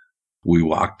and we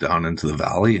walked down into the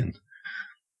valley, and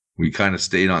we kind of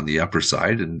stayed on the upper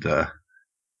side, and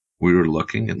we were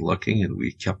looking and looking, and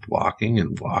we kept walking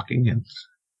and walking and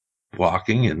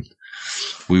walking, and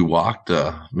we walked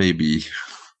maybe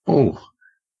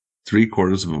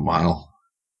 3/4 of a mile,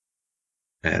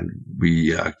 and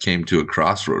we came to a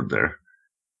crossroad there,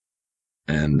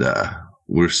 and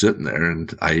we're sitting there,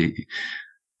 and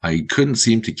I couldn't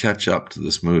seem to catch up to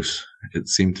this moose. It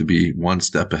seemed to be one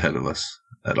step ahead of us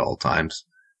at all times.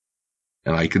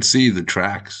 And I could see the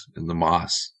tracks in the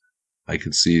moss. I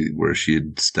could see where she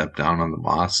had stepped down on the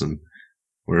moss and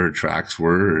where her tracks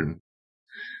were.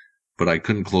 But I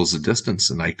couldn't close the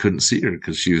distance, and I couldn't see her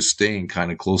because she was staying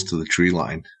kind of close to the tree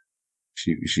line.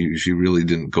 She really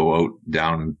didn't go out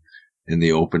down in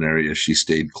the open area. She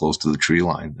stayed close to the tree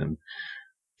line, and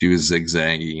she was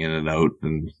zigzagging in and out,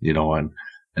 and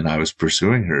I was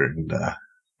pursuing her, and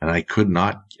I could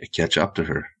not catch up to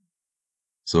her.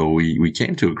 So we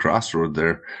came to a crossroad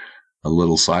there, a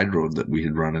little side road that we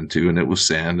had run into, and it was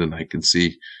sand, and I could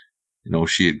see,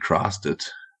 she had crossed it.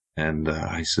 And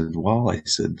I said,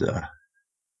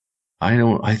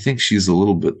 I think she's a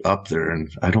little bit up there,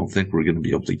 and I don't think we're going to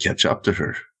be able to catch up to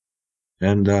her.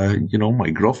 And,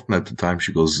 my girlfriend at the time,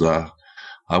 she goes, I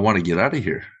want to get out of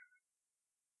here.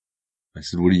 I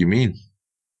said, what do you mean?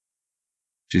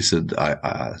 She said,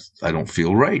 I don't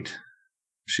feel right.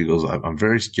 She goes, I'm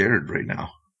very scared right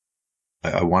now.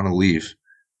 I want to leave.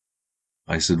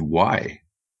 I said, why?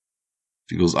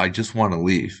 She goes, I just want to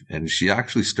leave. And she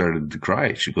actually started to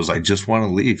cry. She goes, I just want to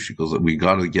leave. She goes, we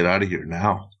got to get out of here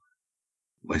now.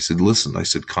 I said, listen, I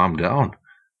said, calm down.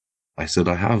 I said,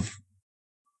 I have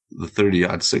the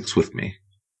 30-06 with me.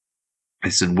 I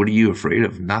said, what are you afraid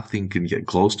of? Nothing can get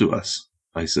close to us.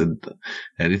 I said,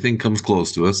 anything comes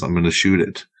close to us, I'm going to shoot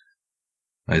it.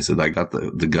 I said, I got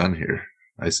the gun here.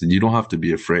 I said, you don't have to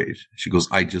be afraid. She goes,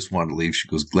 I just want to leave. She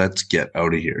goes, let's get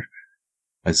out of here.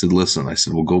 I said, listen, I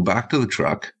said, we'll go back to the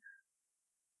truck.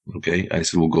 Okay. I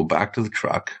said, we'll go back to the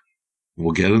truck.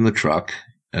 We'll get in the truck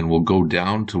and we'll go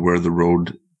down to where the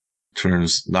road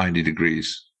turns 90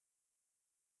 degrees.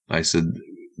 I said,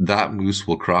 that moose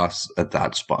will cross at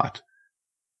that spot.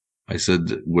 I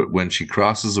said, when she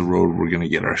crosses the road, we're going to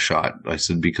get our shot. I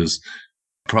said, because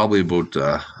probably about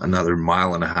another 1.5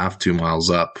 miles, 2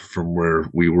 miles up from where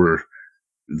we were,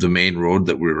 the main road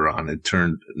that we were on, it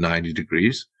turned 90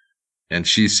 degrees. And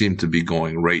she seemed to be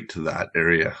going right to that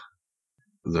area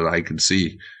that I could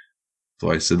see.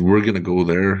 So I said, we're going to go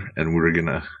there and we're going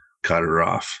to cut her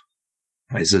off.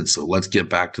 I said, so let's get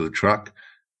back to the truck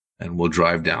and we'll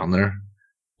drive down there.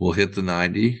 We'll hit the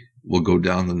 90. We'll go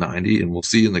down the 90 and we'll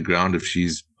see in the ground if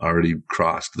she's already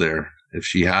crossed there. If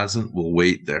she hasn't, we'll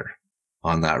wait there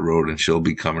on that road and she'll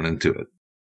be coming into it.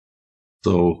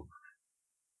 So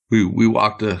we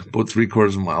walked about 3/4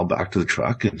 of a mile back to the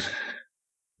truck and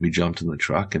we jumped in the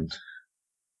truck and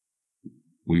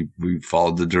we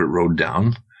followed the dirt road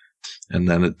down, and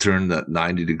then it turned at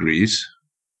 90 degrees.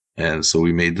 And so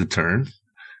we made the turn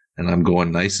and I'm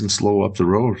going nice and slow up the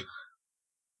road.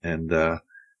 And,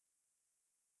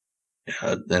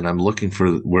 And I'm looking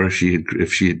for where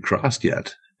if she had crossed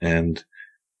yet. And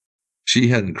she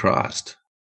hadn't crossed.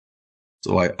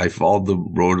 So I followed the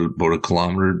road about a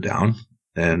kilometer down,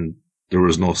 and there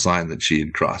was no sign that she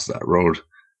had crossed that road.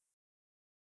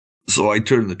 So I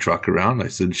turned the truck around. I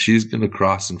said, she's going to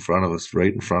cross in front of us,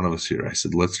 right in front of us here. I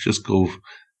said, let's just go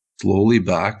slowly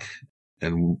back,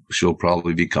 and she'll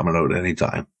probably be coming out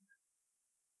anytime.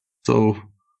 So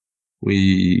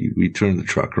we turned the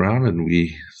truck around, and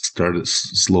we started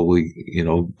slowly,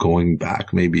 going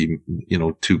back, maybe,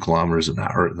 2 kilometers an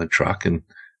hour in the truck. And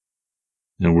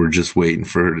we're just waiting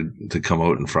for her to come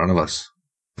out in front of us.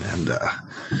 And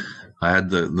I had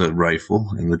the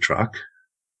rifle in the truck,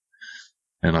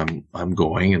 and I'm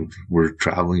going, and we're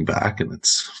traveling back, and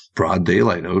it's broad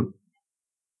daylight out.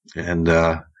 And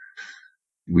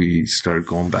we start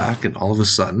going back, and all of a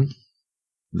sudden,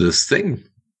 this thing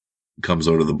comes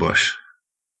out of the bush,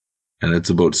 and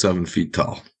it's about 7 feet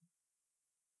tall.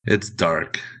 It's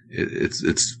dark.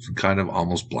 It's kind of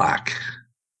almost black,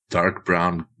 dark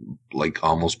brown, like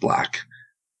almost black.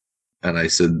 And I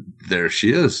said, there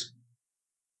she is.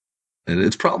 And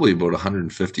it's probably about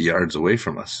 150 yards away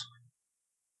from us.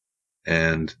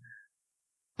 And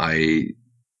I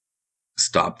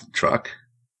stopped the truck,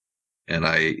 and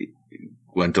I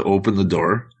went to open the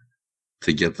door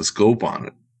to get the scope on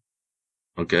it.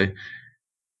 Okay.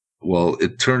 Well,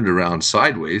 it turned around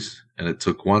sideways, and it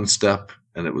took one step,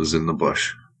 and it was in the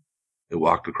bush. It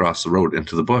walked across the road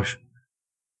into the bush.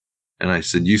 And I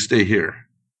said, you stay here.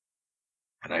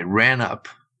 And I ran up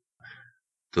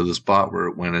to the spot where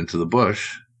it went into the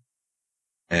bush,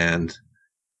 and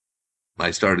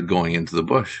I started going into the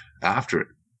bush after it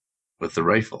with the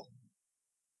rifle.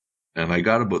 And I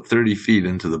got about 30 feet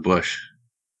into the bush,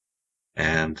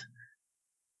 and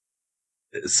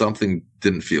something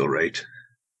didn't feel right.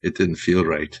 It didn't feel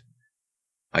right.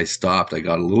 I stopped. I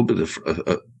got a little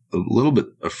bit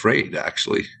afraid,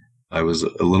 actually. I was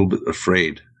a little bit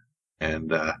afraid.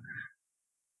 And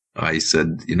I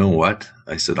said, you know what?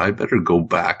 I said, I better go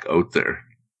back out there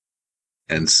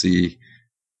and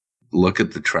look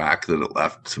at the track that it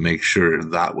left to make sure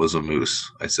that was a moose.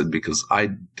 I said, because I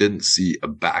didn't see a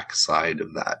backside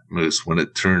of that moose. When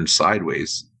it turned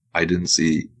sideways, I didn't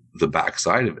see the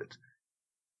backside of it.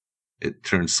 It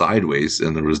turned sideways,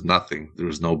 and there was nothing. There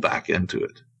was no back end to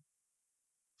it.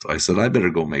 So I said, I better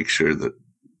go make sure that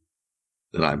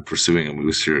I'm pursuing a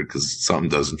moose here, because something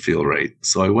doesn't feel right.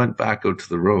 So I went back out to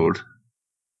the road,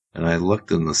 and I looked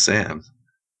in the sand,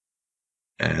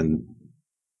 and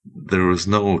there was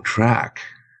no track.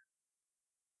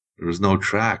 There was no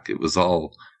track. It was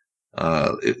all,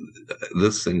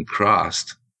 this thing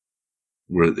crossed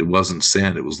where it wasn't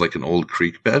sand. It was like an old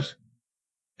creek bed.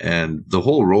 And the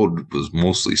whole road was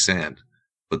mostly sand.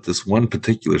 But this one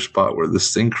particular spot where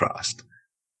this thing crossed,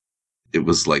 it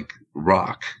was like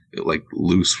rock, like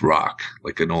loose rock,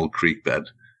 like an old creek bed.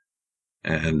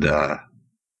 And I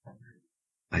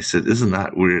said, isn't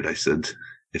that weird? I said,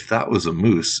 if that was a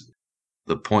moose,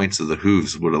 the points of the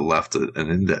hooves would have left an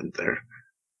indent there.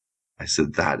 I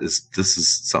said,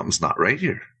 something's not right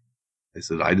here. I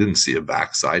said, I didn't see a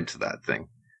backside to that thing.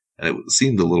 And it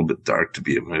seemed a little bit dark to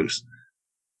be a moose.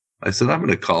 I said, I'm going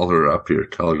to call her up here,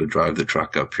 tell her to drive the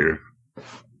truck up here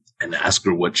and ask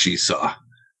her what she saw.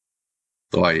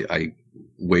 So I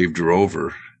waved her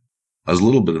over. I was a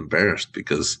little bit embarrassed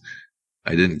because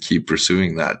I didn't keep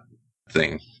pursuing that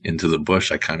thing into the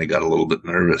bush. I kind of got a little bit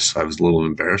nervous. I was a little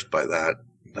embarrassed by that.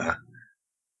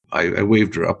 I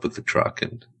waved her up with the truck,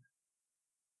 and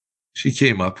she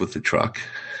came up with the truck.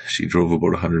 She drove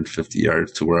about 150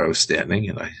 yards to where I was standing,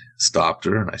 and I stopped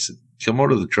her, and I said, come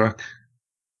out of the truck.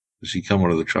 She come out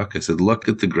of the truck. I said, look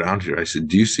at the ground here. I said,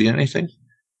 do you see anything?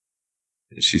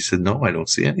 And she said, no, I don't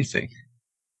see anything.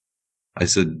 I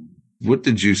said, what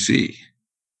did you see?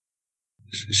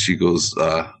 She goes,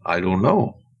 I don't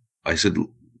know. I said,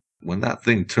 when that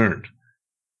thing turned,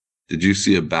 did you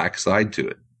see a backside to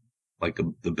it? Like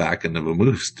the back end of a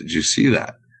moose? Did you see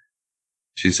that?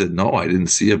 She said, no, I didn't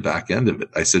see a back end of it.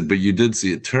 I said, but you did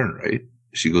see it turn, right?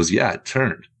 She goes, yeah, it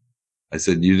turned. I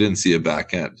said, you didn't see a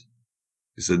back end.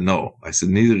 She said, no. I said,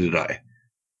 neither did I.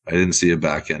 I didn't see a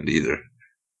back end either.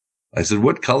 I said,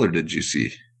 what color did you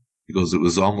see? He goes, it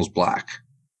was almost black.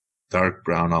 Dark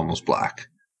brown, almost black.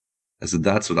 I said,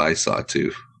 that's what I saw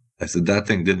too. I said, that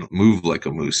thing didn't move like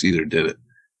a moose either, did it?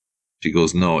 She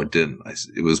goes, no, it didn't. I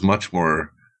said, it was much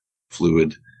more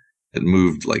fluid. It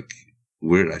moved like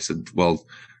weird. I said, well,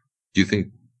 do you think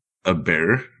a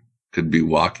bear could be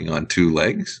walking on 2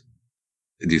 legs?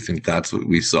 Do you think that's what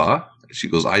we saw? She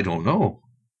goes, I don't know.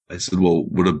 I said, well,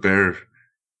 would a bear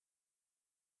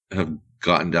have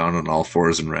gotten down on all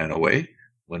fours and ran away?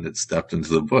 when it stepped into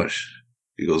the bush.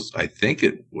 He goes, I think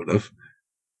it would have.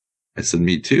 I said,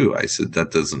 me too. I said,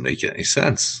 that doesn't make any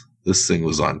sense. This thing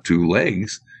was on two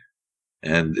legs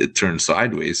and it turned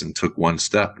sideways and took one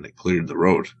step and it cleared the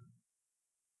road.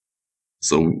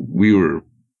 So we were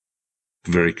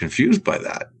very confused by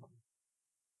that.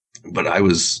 But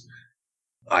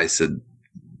I said,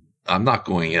 I'm not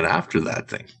going in after that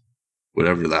thing,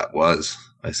 whatever that was.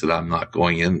 I said, I'm not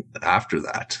going in after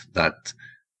that. That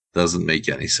doesn't make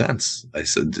any sense. I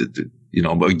said,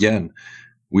 but again,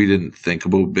 we didn't think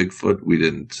about Bigfoot. We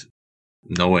didn't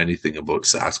know anything about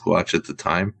Sasquatch at the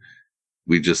time.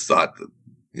 We just thought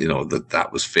that,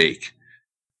 that was fake.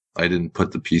 I didn't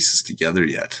put the pieces together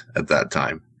yet at that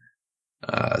time.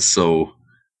 So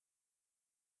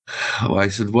I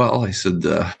said,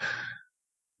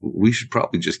 we should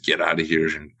probably just get out of here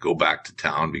and go back to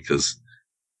town because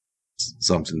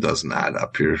something doesn't add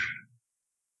up here.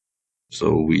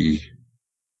 So we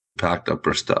packed up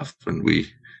our stuff and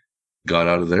we got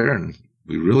out of there, and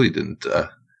we really didn't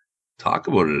talk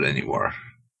about it anymore.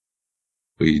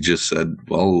 We just said,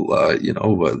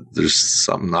 there's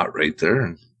something not right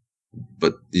there.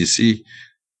 But you see,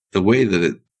 the way that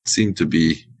it seemed to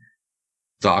be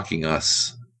stalking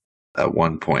us at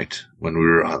one point when we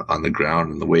were on the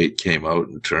ground, and the way it came out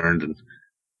and turned, and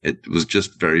it was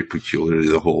just very peculiar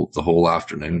the whole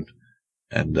afternoon.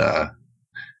 And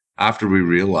after we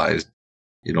realized,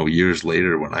 years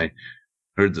later, when I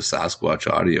heard the Sasquatch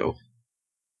audio,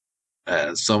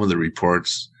 some of the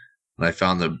reports, and I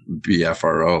found the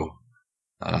BFRO,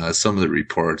 some of the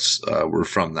reports were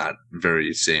from that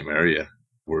very same area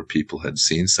where people had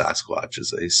seen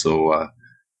Sasquatches. So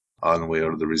on the way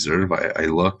out of the reserve, I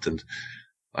looked and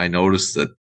I noticed that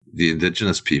the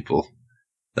indigenous people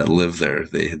that live there,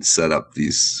 they had set up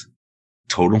these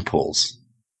totem poles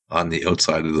on the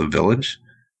outside of the village.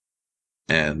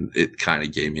 And it kind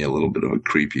of gave me a little bit of a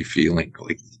creepy feeling,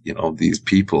 like, these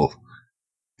people,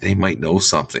 they might know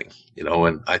something,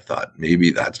 and I thought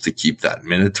maybe that's to keep that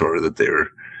minotaur that they were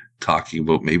talking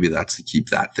about. Maybe that's to keep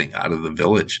that thing out of the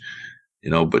village,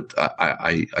 but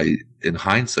I in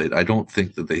hindsight, I don't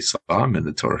think that they saw a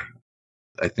minotaur.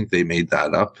 I think they made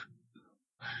that up.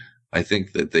 I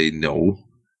think that they know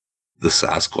the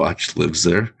Sasquatch lives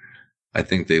there. I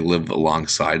think they live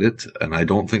alongside it. And I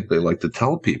don't think they like to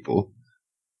tell people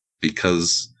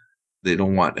because they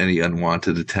don't want any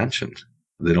unwanted attention.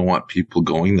 They don't want people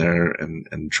going there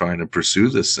and trying to pursue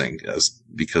this thing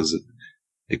because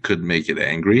it could make it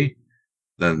angry.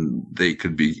 Then they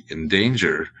could be in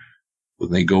danger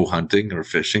when they go hunting or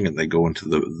fishing and they go into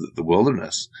the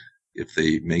wilderness. If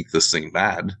they make this thing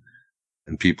mad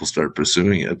and people start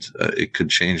pursuing it, it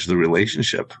could change the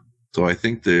relationship. So I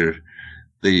think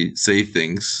they say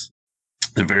things.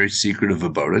 They're very secretive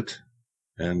about it,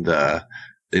 and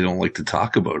they don't like to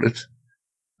talk about it.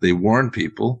 They warn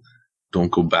people,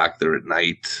 don't go back there at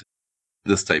night,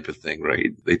 this type of thing,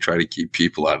 right? They try to keep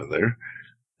people out of there.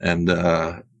 And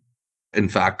in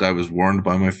fact, I was warned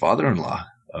by my father-in-law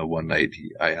one night.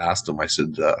 I asked him, I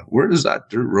said, where does that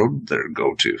dirt road there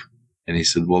go to? And he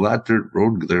said, well, that dirt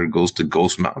road there goes to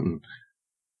Ghost Mountain.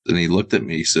 And he looked at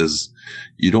me, he says,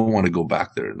 you don't want to go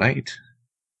back there at night?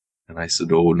 And I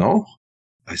said, oh, no.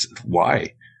 I said,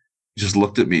 why? He just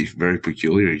looked at me very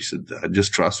peculiar. He said,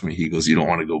 just trust me. He goes, you don't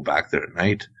want to go back there at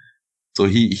night. So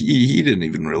he didn't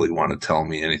even really want to tell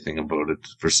me anything about it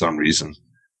for some reason.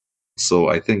 So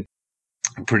I'm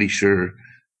pretty sure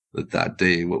that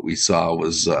day what we saw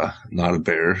was not a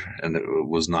bear, and it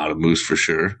was not a moose for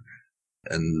sure.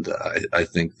 And I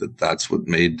think that's what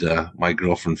made my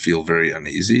girlfriend feel very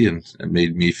uneasy, and it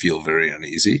made me feel very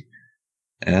uneasy.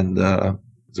 And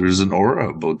there's an aura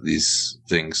about these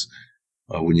things.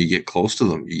 When you get close to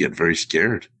them, you get very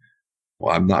scared.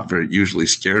 Well, I'm not very usually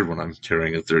scared when I'm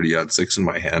carrying a 30-06 in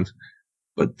my hand.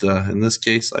 But in this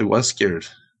case, I was scared.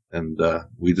 And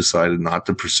we decided not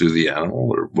to pursue the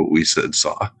animal or what we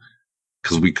saw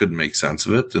because we couldn't make sense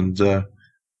of it. And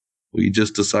we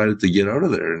just decided to get out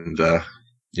of there. And,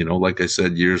 like I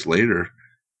said, years later,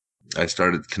 I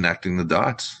started connecting the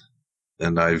dots.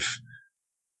 And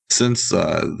since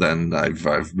then,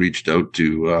 I've reached out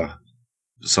to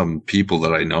some people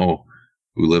that I know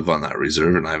who live on that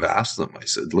reserve, and I've asked them, I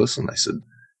said, listen,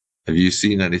 have you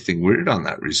seen anything weird on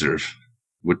that reserve?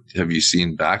 What have you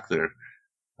seen back there?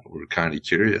 We're kind of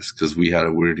curious because we had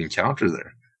a weird encounter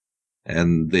there,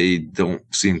 and they don't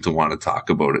seem to want to talk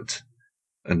about it.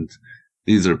 And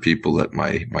these are people that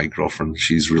my girlfriend,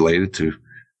 she's related to.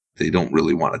 They don't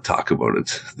really want to talk about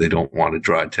it. They don't want to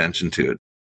draw attention to it.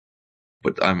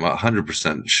 But I'm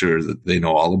 100% sure that they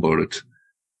know all about it,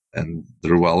 and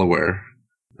they're well aware.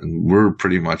 And we're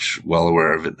pretty much well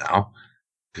aware of it now.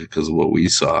 because of what we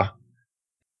saw.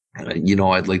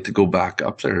 I'd like to go back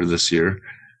up there this year,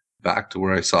 back to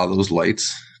where I saw those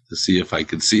lights, to see if I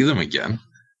could see them again,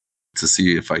 to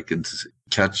see if I could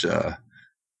catch a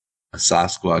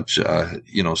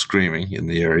Sasquatch, screaming in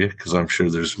the area, because I'm sure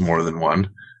there's more than one.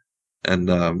 And,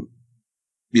 I'm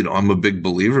a big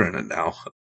believer in it now.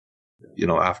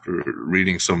 After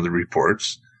reading some of the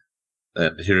reports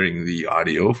and hearing the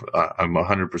audio, I'm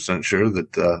 100% sure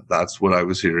that that's what I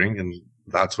was hearing, and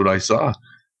that's what I saw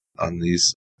on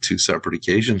these 2 separate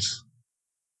occasions.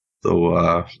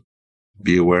 So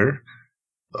be aware.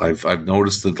 I've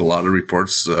noticed that a lot of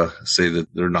reports say that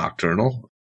they're nocturnal.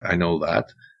 I know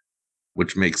that,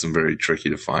 which makes them very tricky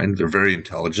to find. They're very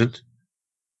intelligent.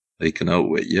 They can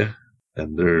outwit you,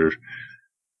 and they're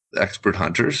expert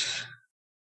hunters.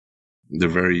 They're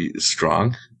very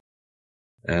strong,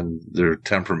 and they're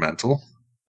temperamental.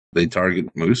 They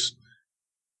target moose.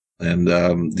 And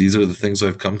these are the things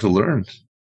I've come to learn.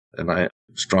 And I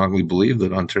strongly believe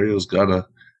that Ontario's got a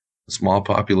small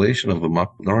population of them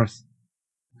up north.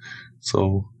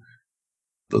 So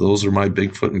those are my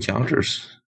Bigfoot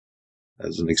encounters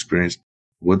as an experienced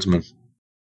woodsman.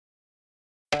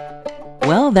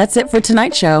 Well, that's it for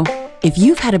tonight's show. If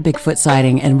you've had a Bigfoot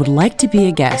sighting and would like to be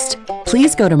a guest,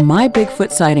 please go to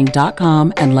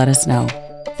mybigfootsighting.com and let us know.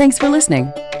 Thanks for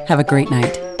listening. Have a great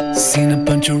night. Seen a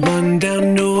bunch of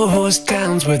rundown no-horse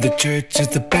towns where the church is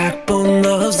the backbone,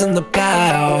 loves and the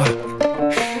plow,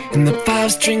 and the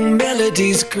 5-string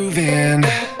melodies grooving,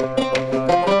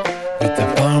 with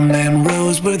the farmland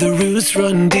rows where the roots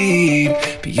run deep,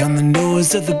 beyond the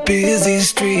noise of the busy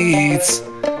streets,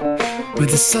 where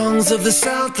the songs of the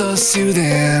South are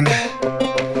soothing.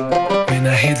 When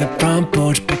I hear the front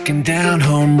porch picking down,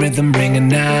 home rhythm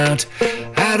ringing out,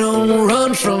 I don't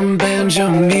run from banjo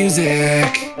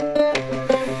music.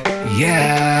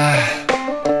 Yeah,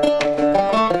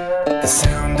 the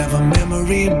sound of a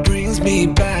memory brings me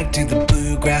back to the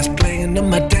bluegrass playing on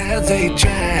my dad's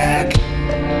 8-track.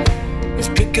 His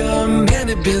pickup man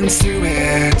had been through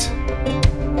it,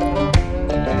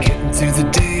 getting through the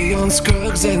day on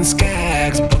Scruggs and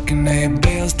Skags, booking hay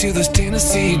bales to those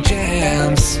Tennessee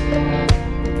jams.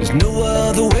 There's no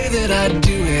other way that I'd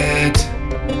do it.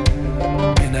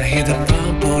 When I hear the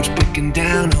front porch picking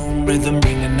down, home rhythm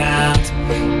ringing out,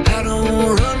 I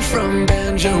don't run from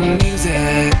banjo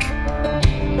music.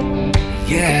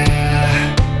 Yeah.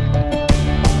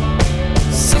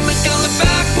 Something coming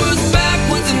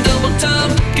backwards in double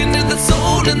time, getting to the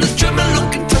soul and the drumming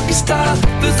on Kentucky style.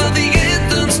 Those are the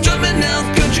anthems strumming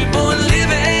out, country boy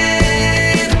living.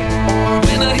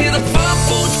 When I hear the front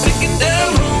porch picking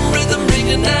down, home rhythm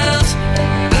ringing out,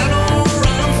 I don't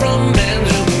run from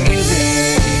banjo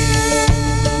music.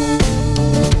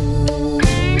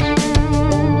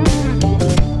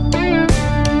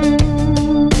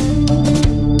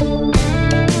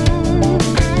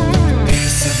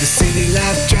 Pace of the city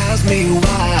life drives me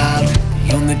wild.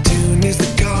 The only tune is the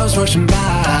cars rushing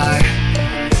by,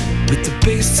 with the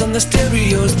bass on the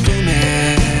stereos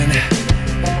booming.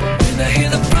 When I hear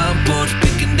the front porch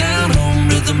picking down, home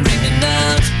rhythm ringing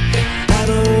out, I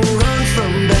don't run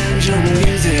from banjo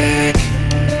music.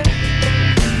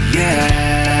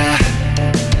 Yeah.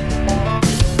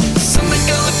 Something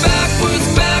going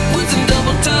backwards in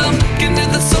double time, getting to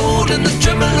the soul and the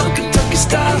drumming on Kentucky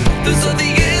style. Those are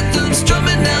the anthems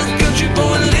drumming out, country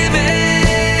boy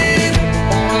living.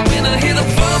 When I hear the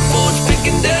front porch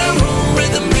picking down, home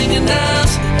rhythm ringing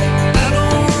out, I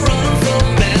don't run from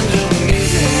banjo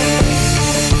music.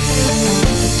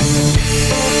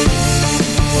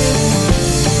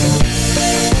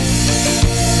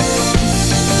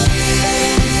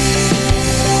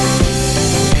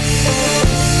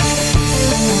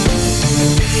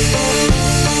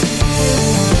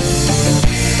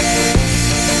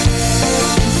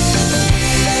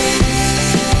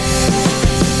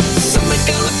 Something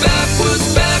going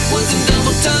backwards in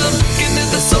double time, getting to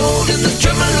the soul and the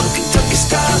drumming on Kentucky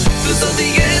style. Those are the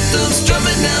anthems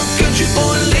drumming out, country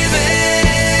boy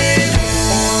living.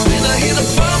 When I hear the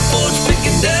front porch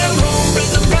picking down, home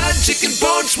rhythm, fried chicken,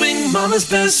 porch swing, mama's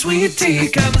best sweet tea,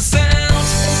 kind of sound.